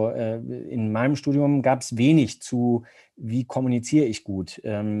 Also in meinem Studium gab es wenig zu, wie kommuniziere ich gut,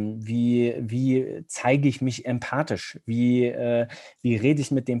 wie zeige ich mich empathisch, wie rede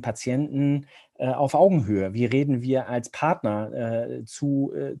ich mit dem Patienten auf Augenhöhe, wie reden wir als Partner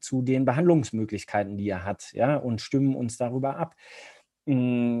zu den Behandlungsmöglichkeiten, die er hat, ja? Und stimmen uns darüber ab.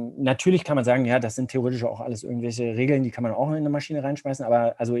 Natürlich kann man sagen, ja, das sind theoretisch auch alles irgendwelche Regeln, die kann man auch in eine Maschine reinschmeißen,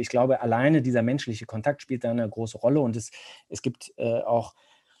 aber also ich glaube, alleine dieser menschliche Kontakt spielt da eine große Rolle und es gibt auch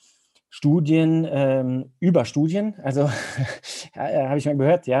Studien über Studien, also habe ich mal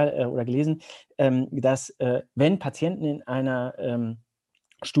gehört, ja, oder gelesen, dass wenn Patienten in einer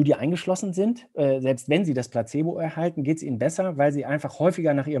Studie eingeschlossen sind, selbst wenn sie das Placebo erhalten, geht es ihnen besser, weil sie einfach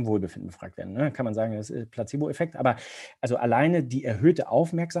häufiger nach ihrem Wohlbefinden befragt werden. Ne? Kann man sagen, das ist Placebo-Effekt, aber also alleine die erhöhte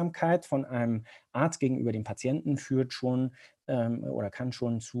Aufmerksamkeit von einem Arzt gegenüber dem Patienten führt schon oder kann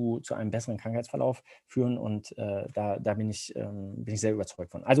schon zu einem besseren Krankheitsverlauf führen und da bin ich sehr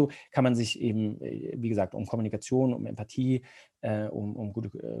überzeugt von. Also kann man sich eben, wie gesagt, um Kommunikation, um Empathie, um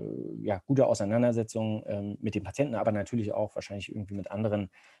gute Auseinandersetzungen mit dem Patienten, aber natürlich auch wahrscheinlich irgendwie mit anderen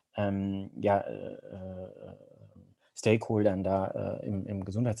Stakeholdern da im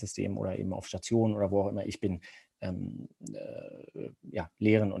Gesundheitssystem oder eben auf Stationen oder wo auch immer ich bin,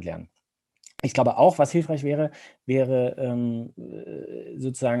 lehren und lernen. Ich glaube auch, was hilfreich wäre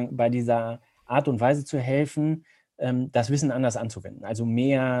sozusagen bei dieser Art und Weise zu helfen, das Wissen anders anzuwenden. Also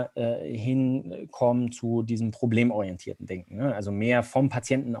mehr hinkommen zu diesem problemorientierten Denken. Ne? Also mehr vom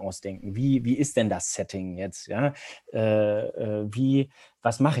Patienten aus denken. Wie ist denn das Setting jetzt? Ja?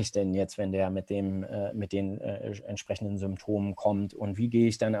 Was mache ich denn jetzt, wenn der mit den entsprechenden Symptomen kommt? Und wie gehe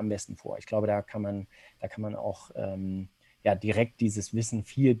ich dann am besten vor? Ich glaube, da kann man auch direkt dieses Wissen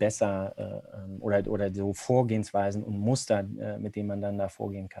viel besser oder so Vorgehensweisen und Muster, mit denen man dann da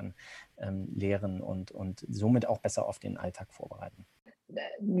vorgehen kann, lehren und somit auch besser auf den Alltag vorbereiten.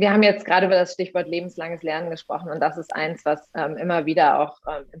 Wir haben jetzt gerade über das Stichwort lebenslanges Lernen gesprochen und das ist eins, was immer wieder auch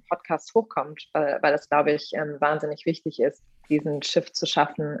im Podcast hochkommt, weil das, glaube ich, wahnsinnig wichtig ist, diesen Shift zu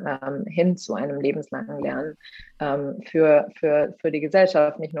schaffen hin zu einem lebenslangen Lernen für die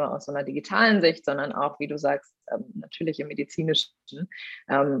Gesellschaft, nicht nur aus so einer digitalen Sicht, sondern auch, wie du sagst, natürlich im medizinischen,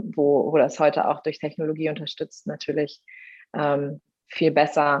 wo das heute auch durch Technologie unterstützt natürlich viel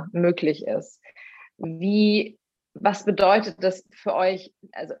besser möglich ist. Was bedeutet das für euch,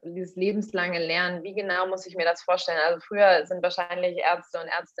 also dieses lebenslange Lernen? Wie genau muss ich mir das vorstellen? Also früher sind wahrscheinlich Ärzte und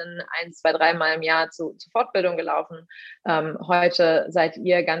Ärztinnen 1, 2, 3 Mal im Jahr zu Fortbildung gelaufen. Heute seid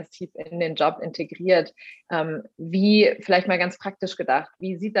ihr ganz tief in den Job integriert. Vielleicht mal ganz praktisch gedacht,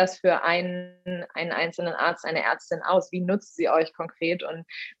 wie sieht das für einen einzelnen Arzt, eine Ärztin aus? Wie nutzt sie euch konkret und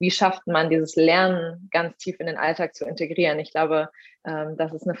wie schafft man dieses Lernen ganz tief in den Alltag zu integrieren? Ich glaube,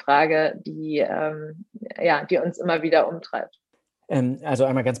 das ist eine Frage, die uns immer wieder umtreibt. Also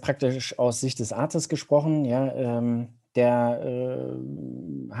einmal ganz praktisch aus Sicht des Arztes gesprochen, ja, der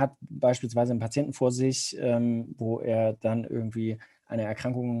hat beispielsweise einen Patienten vor sich, wo er dann irgendwie eine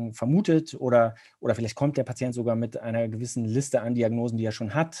Erkrankung vermutet oder vielleicht kommt der Patient sogar mit einer gewissen Liste an Diagnosen, die er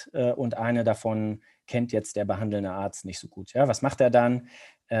schon hat, und eine davon kennt jetzt der behandelnde Arzt nicht so gut. Ja, was macht er dann?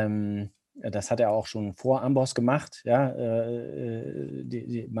 Das hat er auch schon vor Amboss gemacht. Ja.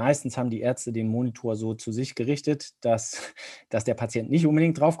 Meistens haben die Ärzte den Monitor so zu sich gerichtet, dass der Patient nicht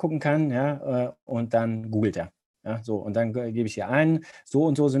unbedingt drauf gucken kann. Ja, und dann googelt er. Ja, so, und dann gebe ich hier ein, so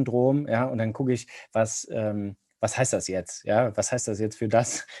und so Syndrom. Ja, und dann gucke ich, was heißt das jetzt? Ja, was heißt das jetzt für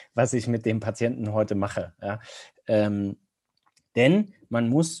das, was ich mit dem Patienten heute mache? Ja, denn man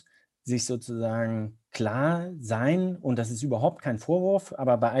muss sich sozusagen klar sein, und das ist überhaupt kein Vorwurf,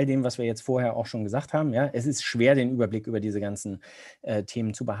 aber bei all dem, was wir jetzt vorher auch schon gesagt haben, ja, es ist schwer, den Überblick über diese ganzen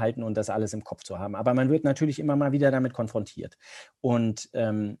Themen zu behalten und das alles im Kopf zu haben. Aber man wird natürlich immer mal wieder damit konfrontiert. Und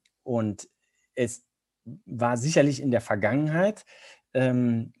es war sicherlich in der Vergangenheit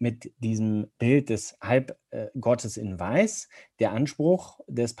mit diesem Bild des Halbgottes in Weiß der Anspruch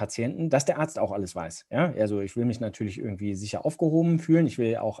des Patienten, dass der Arzt auch alles weiß. Ja? Also ich will mich natürlich irgendwie sicher aufgehoben fühlen. Ich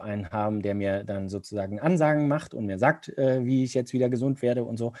will auch einen haben, der mir dann sozusagen Ansagen macht und mir sagt, wie ich jetzt wieder gesund werde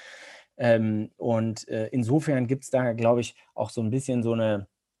und so. Insofern gibt es da, glaube ich, auch so ein bisschen so eine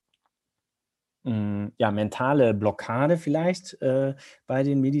mentale Blockade vielleicht bei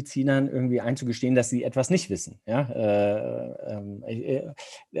den Medizinern irgendwie einzugestehen, dass sie etwas nicht wissen. Ja?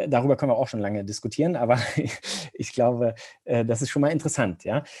 Darüber können wir auch schon lange diskutieren, aber ich glaube, das ist schon mal interessant.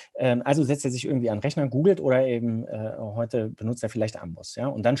 Ja? Also setzt er sich irgendwie an den Rechner, googelt oder eben heute benutzt er vielleicht Amboss. Ja?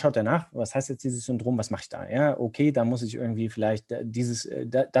 Und dann schaut er nach, was heißt jetzt dieses Syndrom, was mache ich da? Ja? Okay, da muss ich irgendwie vielleicht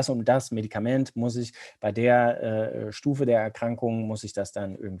das und das Medikament muss ich bei der Stufe der Erkrankung, muss ich das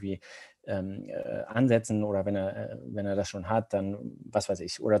dann irgendwie ansetzen oder wenn er das schon hat, dann was weiß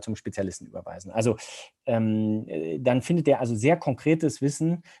ich, oder zum Spezialisten überweisen. Also dann findet er also sehr konkretes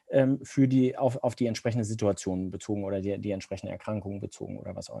Wissen auf die entsprechende Situation bezogen oder die entsprechende Erkrankung bezogen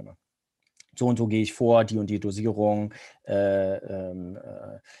oder was auch immer. So und so gehe ich vor, die und die Dosierung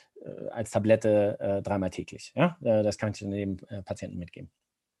als Tablette 3-mal täglich. Ja? Das kann ich dem Patienten mitgeben.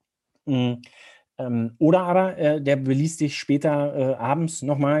 Oder aber der beließt dich später abends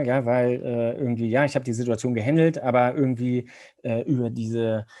nochmal, ja, weil irgendwie, ja, ich habe die Situation gehandelt, aber irgendwie über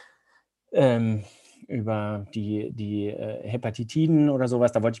die Hepatitiden oder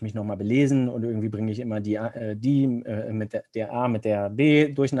sowas, da wollte ich mich nochmal belesen und irgendwie bringe ich immer die mit der A mit der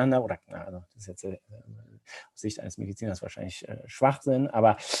B durcheinander oder, also das ist jetzt aus Sicht eines Mediziners wahrscheinlich Schwachsinn,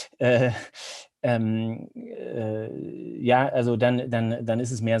 aber also dann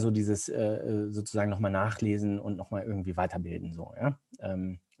ist es mehr so dieses sozusagen nochmal nachlesen und nochmal irgendwie weiterbilden. So, ja?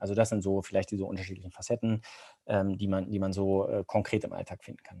 Also das sind so vielleicht diese unterschiedlichen Facetten, die man so konkret im Alltag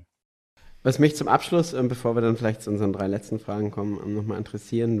finden kann. Was mich zum Abschluss, bevor wir dann vielleicht zu unseren 3 letzten Fragen kommen, nochmal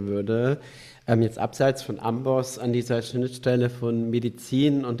interessieren würde, jetzt abseits von Amboss an dieser Schnittstelle von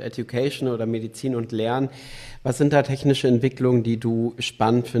Medizin und Education oder Medizin und Lernen, was sind da technische Entwicklungen, die du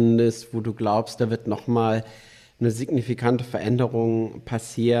spannend findest, wo du glaubst, da wird nochmal eine signifikante Veränderung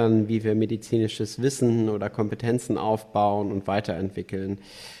passieren, wie wir medizinisches Wissen oder Kompetenzen aufbauen und weiterentwickeln?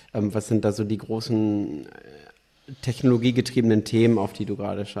 Was sind da so die großen technologiegetriebenen Themen, auf die du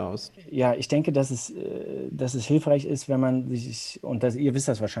gerade schaust? Ja, ich denke, dass es hilfreich ist, wenn man sich, und das, ihr wisst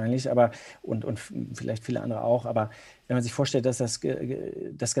das wahrscheinlich, aber und vielleicht viele andere auch, aber wenn man sich vorstellt, dass das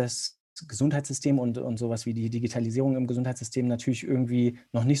Gesundheitssystem und sowas wie die Digitalisierung im Gesundheitssystem natürlich irgendwie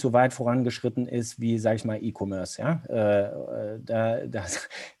noch nicht so weit vorangeschritten ist wie, sage ich mal, E-Commerce. Ja? Da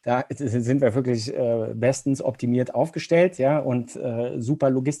sind wir wirklich bestens optimiert aufgestellt, ja, und super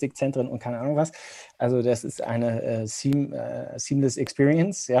Logistikzentren und keine Ahnung was. Also das ist eine seamless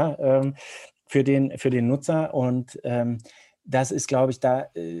Experience, ja, für den Nutzer, und das ist, glaube ich, da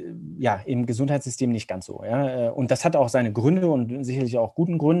ja, im Gesundheitssystem nicht ganz so. Ja? Und das hat auch seine Gründe und sicherlich auch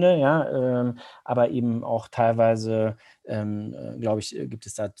guten Gründe, ja? Aber eben auch teilweise, glaube ich, gibt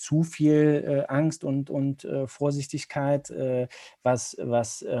es da zu viel Angst und Vorsichtigkeit, was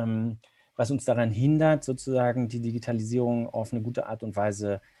uns daran hindert, sozusagen die Digitalisierung auf eine gute Art und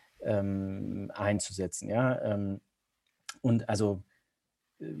Weise einzusetzen. Ja? Und also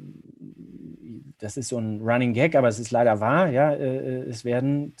das ist so ein Running Gag, aber es ist leider wahr, ja, es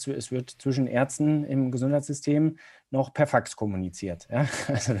wird zwischen Ärzten im Gesundheitssystem noch per Fax kommuniziert. Ja?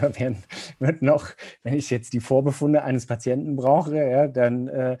 Also da wird noch, wenn ich jetzt die Vorbefunde eines Patienten brauche, ja, dann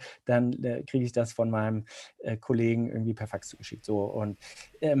kriege ich das von meinem Kollegen irgendwie per Fax zugeschickt. So, und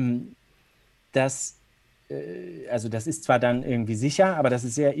also das ist zwar dann irgendwie sicher, aber das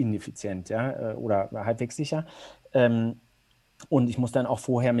ist sehr ineffizient, ja, oder halbwegs sicher. Und ich muss dann auch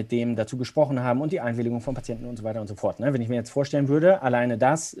vorher mit dem dazu gesprochen haben und die Einwilligung von Patienten und so weiter und so fort. Ne? Wenn ich mir jetzt vorstellen würde, alleine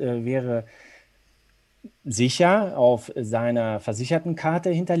das wäre sicher auf seiner Versichertenkarte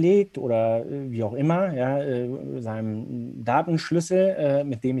hinterlegt oder wie auch immer, ja, seinem Datenschlüssel,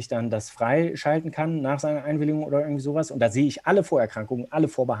 mit dem ich dann das freischalten kann nach seiner Einwilligung oder irgendwie sowas. Und da sehe ich alle Vorerkrankungen, alle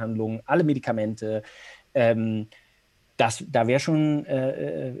Vorbehandlungen, alle Medikamente. Da wäre schon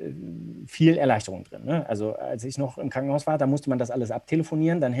viel Erleichterung drin. Ne? Also als ich noch im Krankenhaus war, da musste man das alles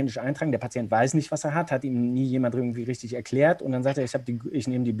abtelefonieren, dann händisch eintragen. Der Patient weiß nicht, was er hat ihm nie jemand irgendwie richtig erklärt. Und dann sagt er, ich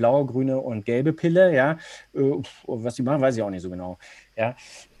nehme die blaue, grüne und gelbe Pille. Ja? Was die machen, weiß ich auch nicht so genau. Ja?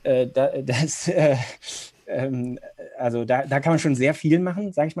 Also da kann man schon sehr viel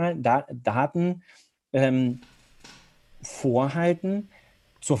machen, sage ich mal. Daten vorhalten,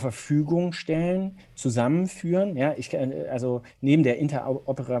 zur Verfügung stellen, zusammenführen. Ja, also neben der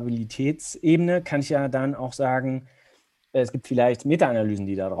Interoperabilitätsebene kann ich ja dann auch sagen, es gibt vielleicht Meta-Analysen,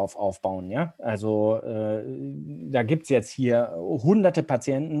 die darauf aufbauen. Ja? Also da gibt es jetzt hier hunderte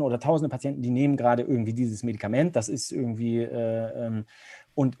Patienten oder tausende Patienten, die nehmen gerade irgendwie dieses Medikament. Das ist irgendwie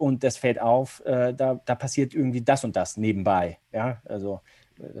und das fällt auf, da passiert irgendwie das und das nebenbei. Ja, also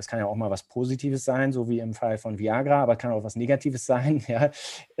das kann ja auch mal was Positives sein, so wie im Fall von Viagra, aber kann auch was Negatives sein. Ja.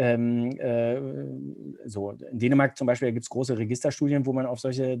 So, in Dänemark zum Beispiel gibt es große Registerstudien, wo man auf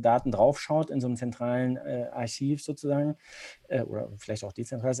solche Daten draufschaut, in so einem zentralen Archiv sozusagen, oder vielleicht auch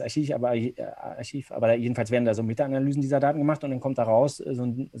dezentrales Archiv, aber jedenfalls werden da so Meta-Analysen dieser Daten gemacht und dann kommt da raus so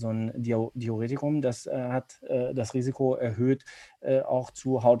ein Diuretikum, das hat das Risiko erhöht, auch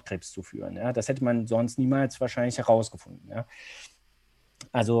zu Hautkrebs zu führen. Ja. Das hätte man sonst niemals wahrscheinlich herausgefunden. Ja.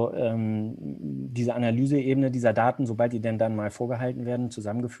 Also diese Analyseebene dieser Daten, sobald die denn dann mal vorgehalten werden,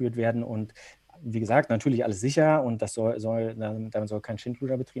 zusammengeführt werden und wie gesagt, natürlich alles sicher und damit soll kein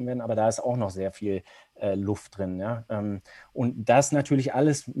Schindluder betrieben werden, aber da ist auch noch sehr viel Luft drin. Ja? Und das natürlich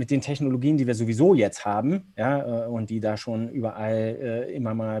alles mit den Technologien, die wir sowieso jetzt haben, ja, und die da schon überall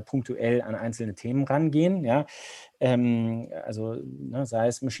immer mal punktuell an einzelne Themen rangehen, ja. Also sei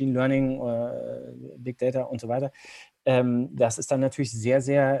es Machine Learning, Big Data und so weiter. Das ist dann natürlich sehr,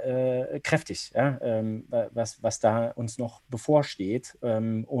 sehr kräftig, ja, was da uns noch bevorsteht.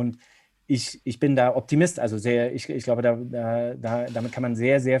 Und ich bin da Optimist, also ich glaube, damit kann man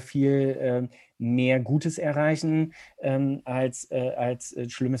sehr, sehr viel mehr Gutes erreichen als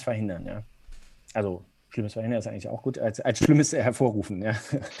Schlimmes verhindern. Ja. Also Schlimmes verhindern ist eigentlich auch gut, als Schlimmes hervorrufen. Ja,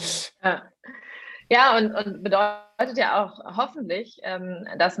 ja und bedeutet ja auch hoffentlich,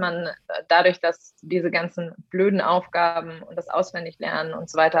 dass man dadurch, dass diese ganzen blöden Aufgaben und das Auswendiglernen und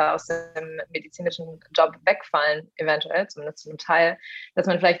so weiter aus dem medizinischen Job wegfallen, eventuell, zumindest zum Teil, dass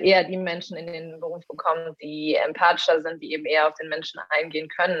man vielleicht eher die Menschen in den Beruf bekommt, die empathischer sind, die eben eher auf den Menschen eingehen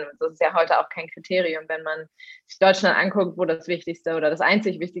können. Das ist ja heute auch kein Kriterium, wenn man sich Deutschland anguckt, wo das wichtigste oder das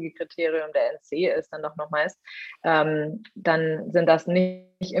einzig wichtige Kriterium der NC ist, dann doch noch meist, dann sind das nicht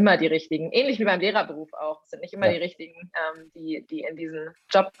immer die richtigen, ähnlich wie beim Lehrerberuf auch, sind nicht immer die richtigen, die in diesen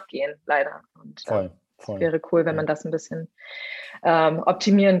Job gehen, leider. Und es wäre cool, wenn man das ein bisschen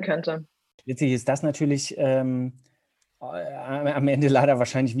optimieren könnte. Letztlich ist das natürlich am Ende leider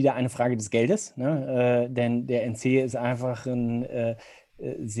wahrscheinlich wieder eine Frage des Geldes, ne? Denn der NC ist einfach ein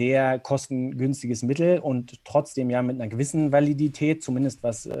sehr kostengünstiges Mittel und trotzdem ja mit einer gewissen Validität, zumindest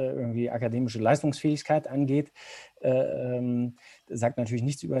was irgendwie akademische Leistungsfähigkeit angeht. Sagt natürlich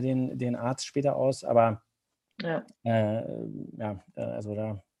nichts über den Arzt später aus, aber also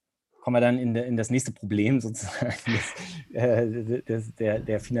da kommen wir dann in das nächste Problem sozusagen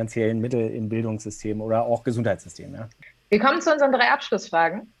der finanziellen Mittel im Bildungssystem oder auch Gesundheitssystem. Ja. Wir kommen zu unseren 3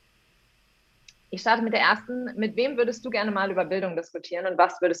 Abschlussfragen. Ich starte mit der ersten. Mit wem würdest du gerne mal über Bildung diskutieren und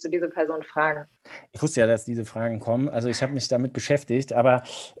was würdest du diese Person fragen? Ich wusste ja, dass diese Fragen kommen. Also ich habe mich damit beschäftigt, aber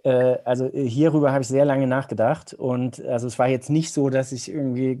also hierüber habe ich sehr lange nachgedacht und also es war jetzt nicht so, dass ich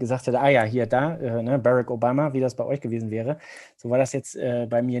irgendwie gesagt hätte, ne, Barack Obama, wie das bei euch gewesen wäre. So war das jetzt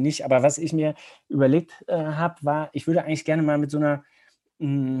bei mir nicht. Aber was ich mir überlegt habe, war, ich würde eigentlich gerne mal mit so einer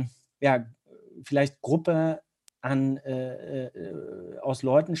vielleicht Gruppe aus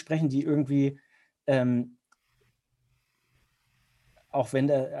Leuten sprechen, die irgendwie auch wenn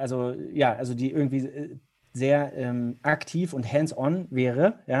die irgendwie sehr aktiv und hands-on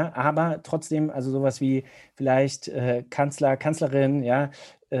wäre, ja, aber trotzdem, also sowas wie vielleicht Kanzler, Kanzlerin, ja,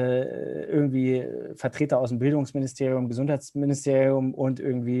 irgendwie Vertreter aus dem Bildungsministerium, Gesundheitsministerium und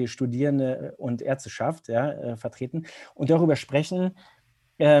irgendwie Studierende und Ärzteschaft, ja, vertreten und darüber sprechen,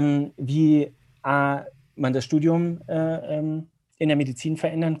 wie man das Studium in der Medizin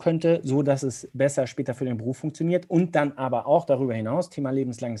verändern könnte, so dass es besser später für den Beruf funktioniert und dann aber auch darüber hinaus, Thema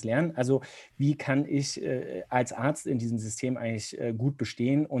lebenslanges Lernen, also wie kann ich als Arzt in diesem System eigentlich gut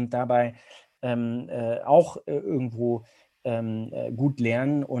bestehen und dabei auch irgendwo gut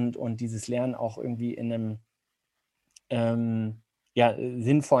lernen und dieses Lernen auch irgendwie in einem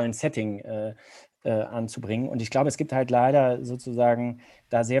sinnvollen Setting anzubringen. Und ich glaube, es gibt halt leider sozusagen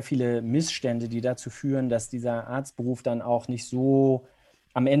da sehr viele Missstände, die dazu führen, dass dieser Arztberuf dann auch nicht so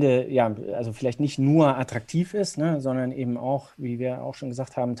am Ende, ja, also vielleicht nicht nur attraktiv ist, ne, sondern eben auch, wie wir auch schon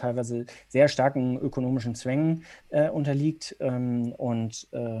gesagt haben, teilweise sehr starken ökonomischen Zwängen unterliegt und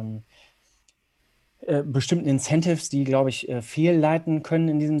bestimmten Incentives, die, glaube ich, fehlleiten können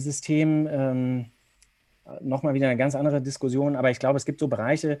in diesem System. Nochmal wieder eine ganz andere Diskussion, aber ich glaube, es gibt so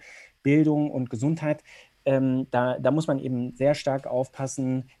Bereiche, Bildung und Gesundheit, da muss man eben sehr stark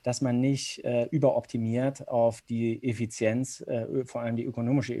aufpassen, dass man nicht überoptimiert auf die Effizienz, vor allem die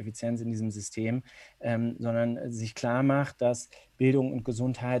ökonomische Effizienz in diesem System, sondern sich klar macht, dass Bildung und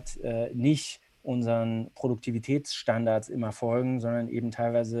Gesundheit nicht unseren Produktivitätsstandards immer folgen, sondern eben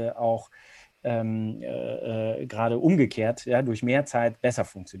teilweise auch gerade umgekehrt, ja, durch mehr Zeit besser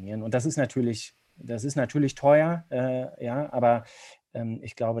funktionieren. Und das ist natürlich teuer, aber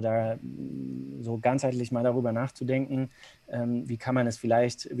ich glaube, da so ganzheitlich mal darüber nachzudenken, wie kann man es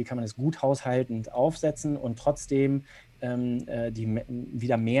gut haushaltend aufsetzen und trotzdem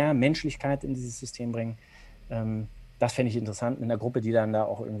wieder mehr Menschlichkeit in dieses System bringen. Das fände ich interessant mit einer Gruppe, die dann da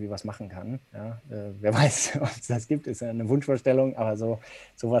auch irgendwie was machen kann. Ja? Wer weiß, ob es das gibt, ist eine Wunschvorstellung, aber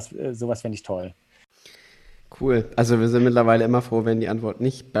sowas fände ich toll. Cool. Also wir sind mittlerweile immer froh, wenn die Antwort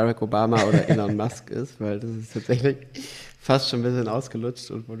nicht Barack Obama oder Elon Musk ist, weil das ist tatsächlich fast schon ein bisschen ausgelutscht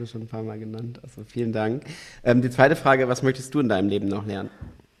und wurde schon ein paar Mal genannt. Also vielen Dank. Die zweite Frage, was möchtest du in deinem Leben noch lernen?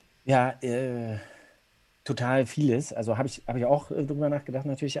 Ja, total vieles. Also habe ich auch drüber nachgedacht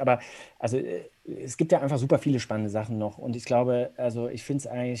natürlich, aber also es gibt ja einfach super viele spannende Sachen noch und ich glaube, also ich finde es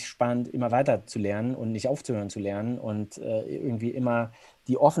eigentlich spannend, immer weiter zu lernen und nicht aufzuhören zu lernen und irgendwie immer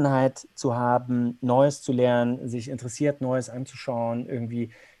die Offenheit zu haben, Neues zu lernen, sich interessiert, Neues anzuschauen,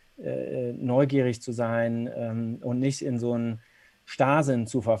 irgendwie neugierig zu sein und nicht in so einen Starrsinn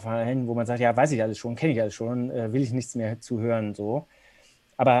zu verfallen, wo man sagt, ja, weiß ich alles schon, kenne ich alles schon, will ich nichts mehr zu hören, so.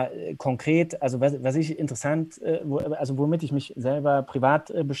 Aber konkret, also was ich interessant, womit ich mich selber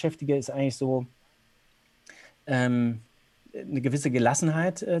privat beschäftige, ist eigentlich so eine gewisse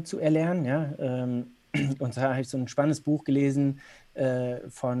Gelassenheit zu erlernen. Ja? Und da habe ich so ein spannendes Buch gelesen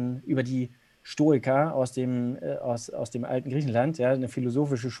über die Stoiker aus dem alten Griechenland, ja, eine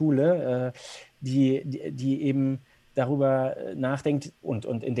philosophische Schule, die eben darüber nachdenkt, und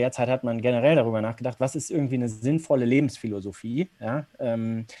in der Zeit hat man generell darüber nachgedacht, was ist irgendwie eine sinnvolle Lebensphilosophie, ja?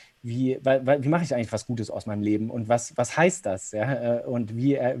 Wie mache ich eigentlich was Gutes aus meinem Leben und was heißt das, ja? Und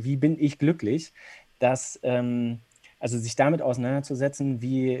wie bin ich glücklich, dass also sich damit auseinanderzusetzen,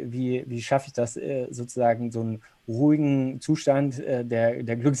 wie schaffe ich das, sozusagen so einen ruhigen Zustand der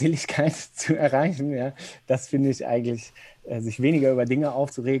Glückseligkeit zu erreichen. Ja? Das finde ich eigentlich, sich weniger über Dinge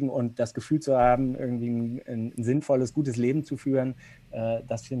aufzuregen und das Gefühl zu haben, irgendwie ein sinnvolles, gutes Leben zu führen,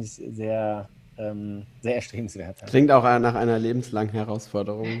 das finde ich sehr erstrebenswert. Ja. Klingt auch nach einer lebenslangen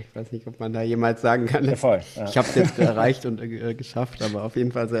Herausforderung. Ich weiß nicht, ob man da jemals sagen kann, Ja, voll, ja. Ich habe es jetzt erreicht und geschafft, aber auf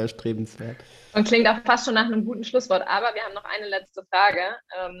jeden Fall sehr erstrebenswert. Und klingt auch fast schon nach einem guten Schlusswort. Aber wir haben noch eine letzte Frage.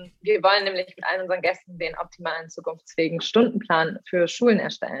 Wir wollen nämlich mit allen unseren Gästen den optimalen zukunftsfähigen Stundenplan für Schulen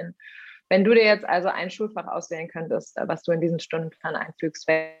erstellen. Wenn du dir jetzt also ein Schulfach auswählen könntest, was du in diesen Stundenplan einfügst,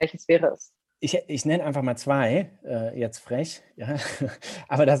 welches wäre es? Ich nenne einfach mal zwei, jetzt frech, ja.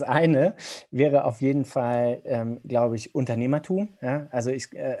 Aber das eine wäre auf jeden Fall, glaube ich, Unternehmertum. Ja? Also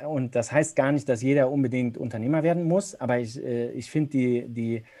und das heißt gar nicht, dass jeder unbedingt Unternehmer werden muss, aber ich finde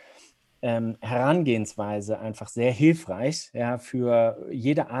die Herangehensweise einfach sehr hilfreich, ja, für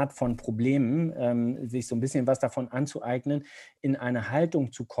jede Art von Problemen, sich so ein bisschen was davon anzueignen, in eine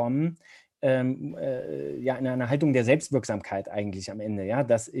Haltung zu kommen, ja, in einer Haltung der Selbstwirksamkeit eigentlich am Ende, ja,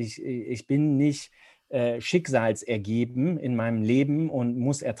 dass ich bin nicht schicksalsergeben in meinem Leben und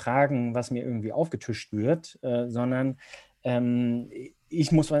muss ertragen, was mir irgendwie aufgetischt wird, sondern ich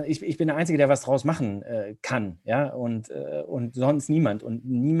bin der Einzige, der was draus machen kann, ja, und sonst niemand. Und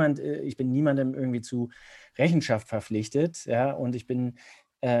ich bin niemandem irgendwie zu Rechenschaft verpflichtet, ja, und ich bin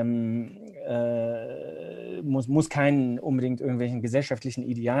muss keinen unbedingt irgendwelchen gesellschaftlichen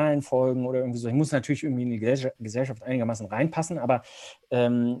Idealen folgen oder irgendwie so. Ich muss natürlich irgendwie in die Gesellschaft einigermaßen reinpassen, aber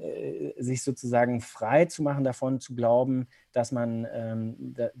sich sozusagen frei zu machen davon, zu glauben, dass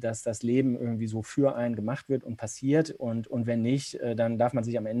dass das Leben irgendwie so für einen gemacht wird und passiert und wenn nicht, dann darf man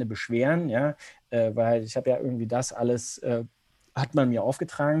sich am Ende beschweren, ja, weil ich habe ja irgendwie das alles, hat man mir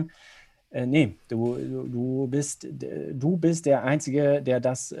aufgetragen. Nee, du bist der Einzige, der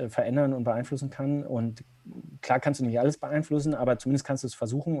das verändern und beeinflussen kann. Und klar kannst du nicht alles beeinflussen, aber zumindest kannst du es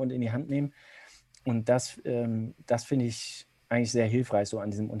versuchen und in die Hand nehmen. Und das finde ich eigentlich sehr hilfreich, so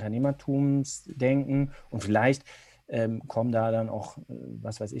an diesem Unternehmertumsdenken. Und vielleicht kommen da dann auch,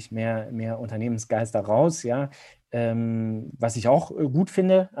 was weiß ich, mehr Unternehmensgeister raus, ja. Was ich auch gut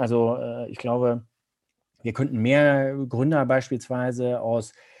finde. Also ich glaube, wir könnten mehr Gründer beispielsweise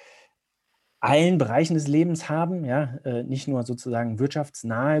aus allen Bereichen des Lebens haben, ja, nicht nur sozusagen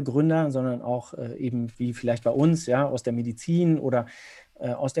wirtschaftsnahe Gründer, sondern auch eben wie vielleicht bei uns, ja, aus der Medizin oder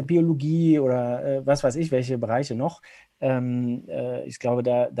aus der Biologie oder was weiß ich, welche Bereiche noch. Ich glaube,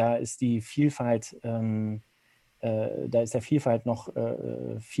 da ist die Vielfalt, da ist der Vielfalt noch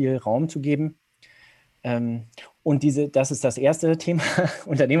viel Raum zu geben. Und das ist das erste Thema,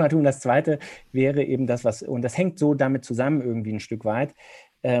 Unternehmertum. Das zweite wäre eben und das hängt so damit zusammen irgendwie ein Stück weit,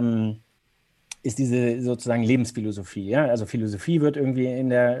 ist diese sozusagen Lebensphilosophie. Ja? Also Philosophie wird irgendwie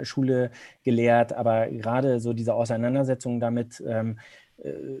in der Schule gelehrt, aber gerade so diese Auseinandersetzung damit,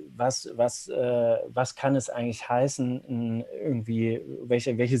 was kann es eigentlich heißen, irgendwie,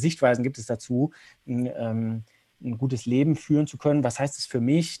 welche Sichtweisen gibt es dazu, ein gutes Leben führen zu können? Was heißt es für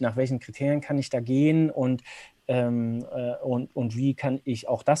mich? Nach welchen Kriterien kann ich da gehen? Und wie kann ich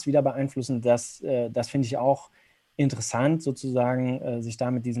auch das wieder beeinflussen? Das finde ich auch interessant, sozusagen, sich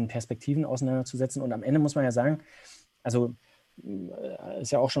da mit diesen Perspektiven auseinanderzusetzen. Und am Ende muss man ja sagen, also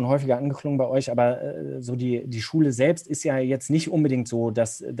ist ja auch schon häufiger angeklungen bei euch, aber so die Schule selbst ist ja jetzt nicht unbedingt so,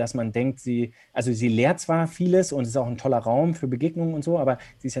 dass man denkt, sie lehrt zwar vieles und ist auch ein toller Raum für Begegnungen und so, aber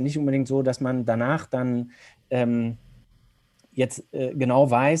sie ist ja nicht unbedingt so, dass man danach dann jetzt genau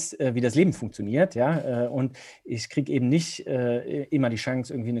weiß, wie das Leben funktioniert, ja, und ich kriege eben nicht immer die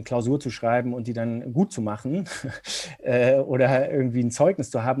Chance, irgendwie eine Klausur zu schreiben und die dann gut zu machen oder irgendwie ein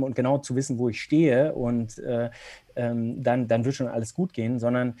Zeugnis zu haben und genau zu wissen, wo ich stehe und dann wird schon alles gut gehen,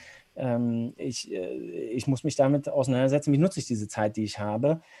 sondern ich muss mich damit auseinandersetzen, wie nutze ich diese Zeit, die ich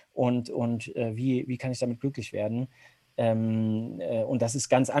habe und wie kann ich damit glücklich werden. Und das ist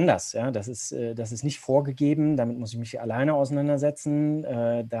ganz anders. Ja? Das ist nicht vorgegeben, damit muss ich mich alleine auseinandersetzen.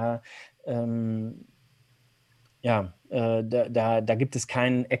 Da gibt es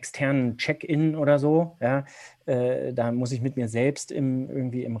keinen externen Check-in oder so. Ja? Da muss ich mit mir selbst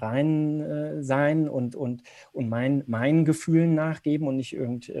irgendwie im Reinen sein und meinen Gefühlen nachgeben und nicht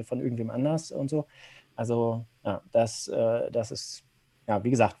von irgendwem anders und so. Also ja, das ist, ja,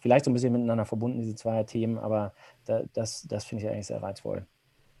 wie gesagt, vielleicht so ein bisschen miteinander verbunden, diese zwei Themen, aber das finde ich eigentlich sehr reizvoll.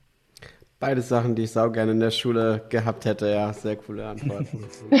 Beide Sachen, die ich sau gerne in der Schule gehabt hätte, ja, sehr coole Antworten.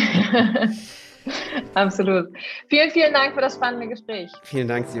 Absolut. Vielen, vielen Dank für das spannende Gespräch. Vielen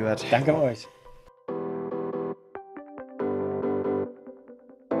Dank, Sievert. Danke euch.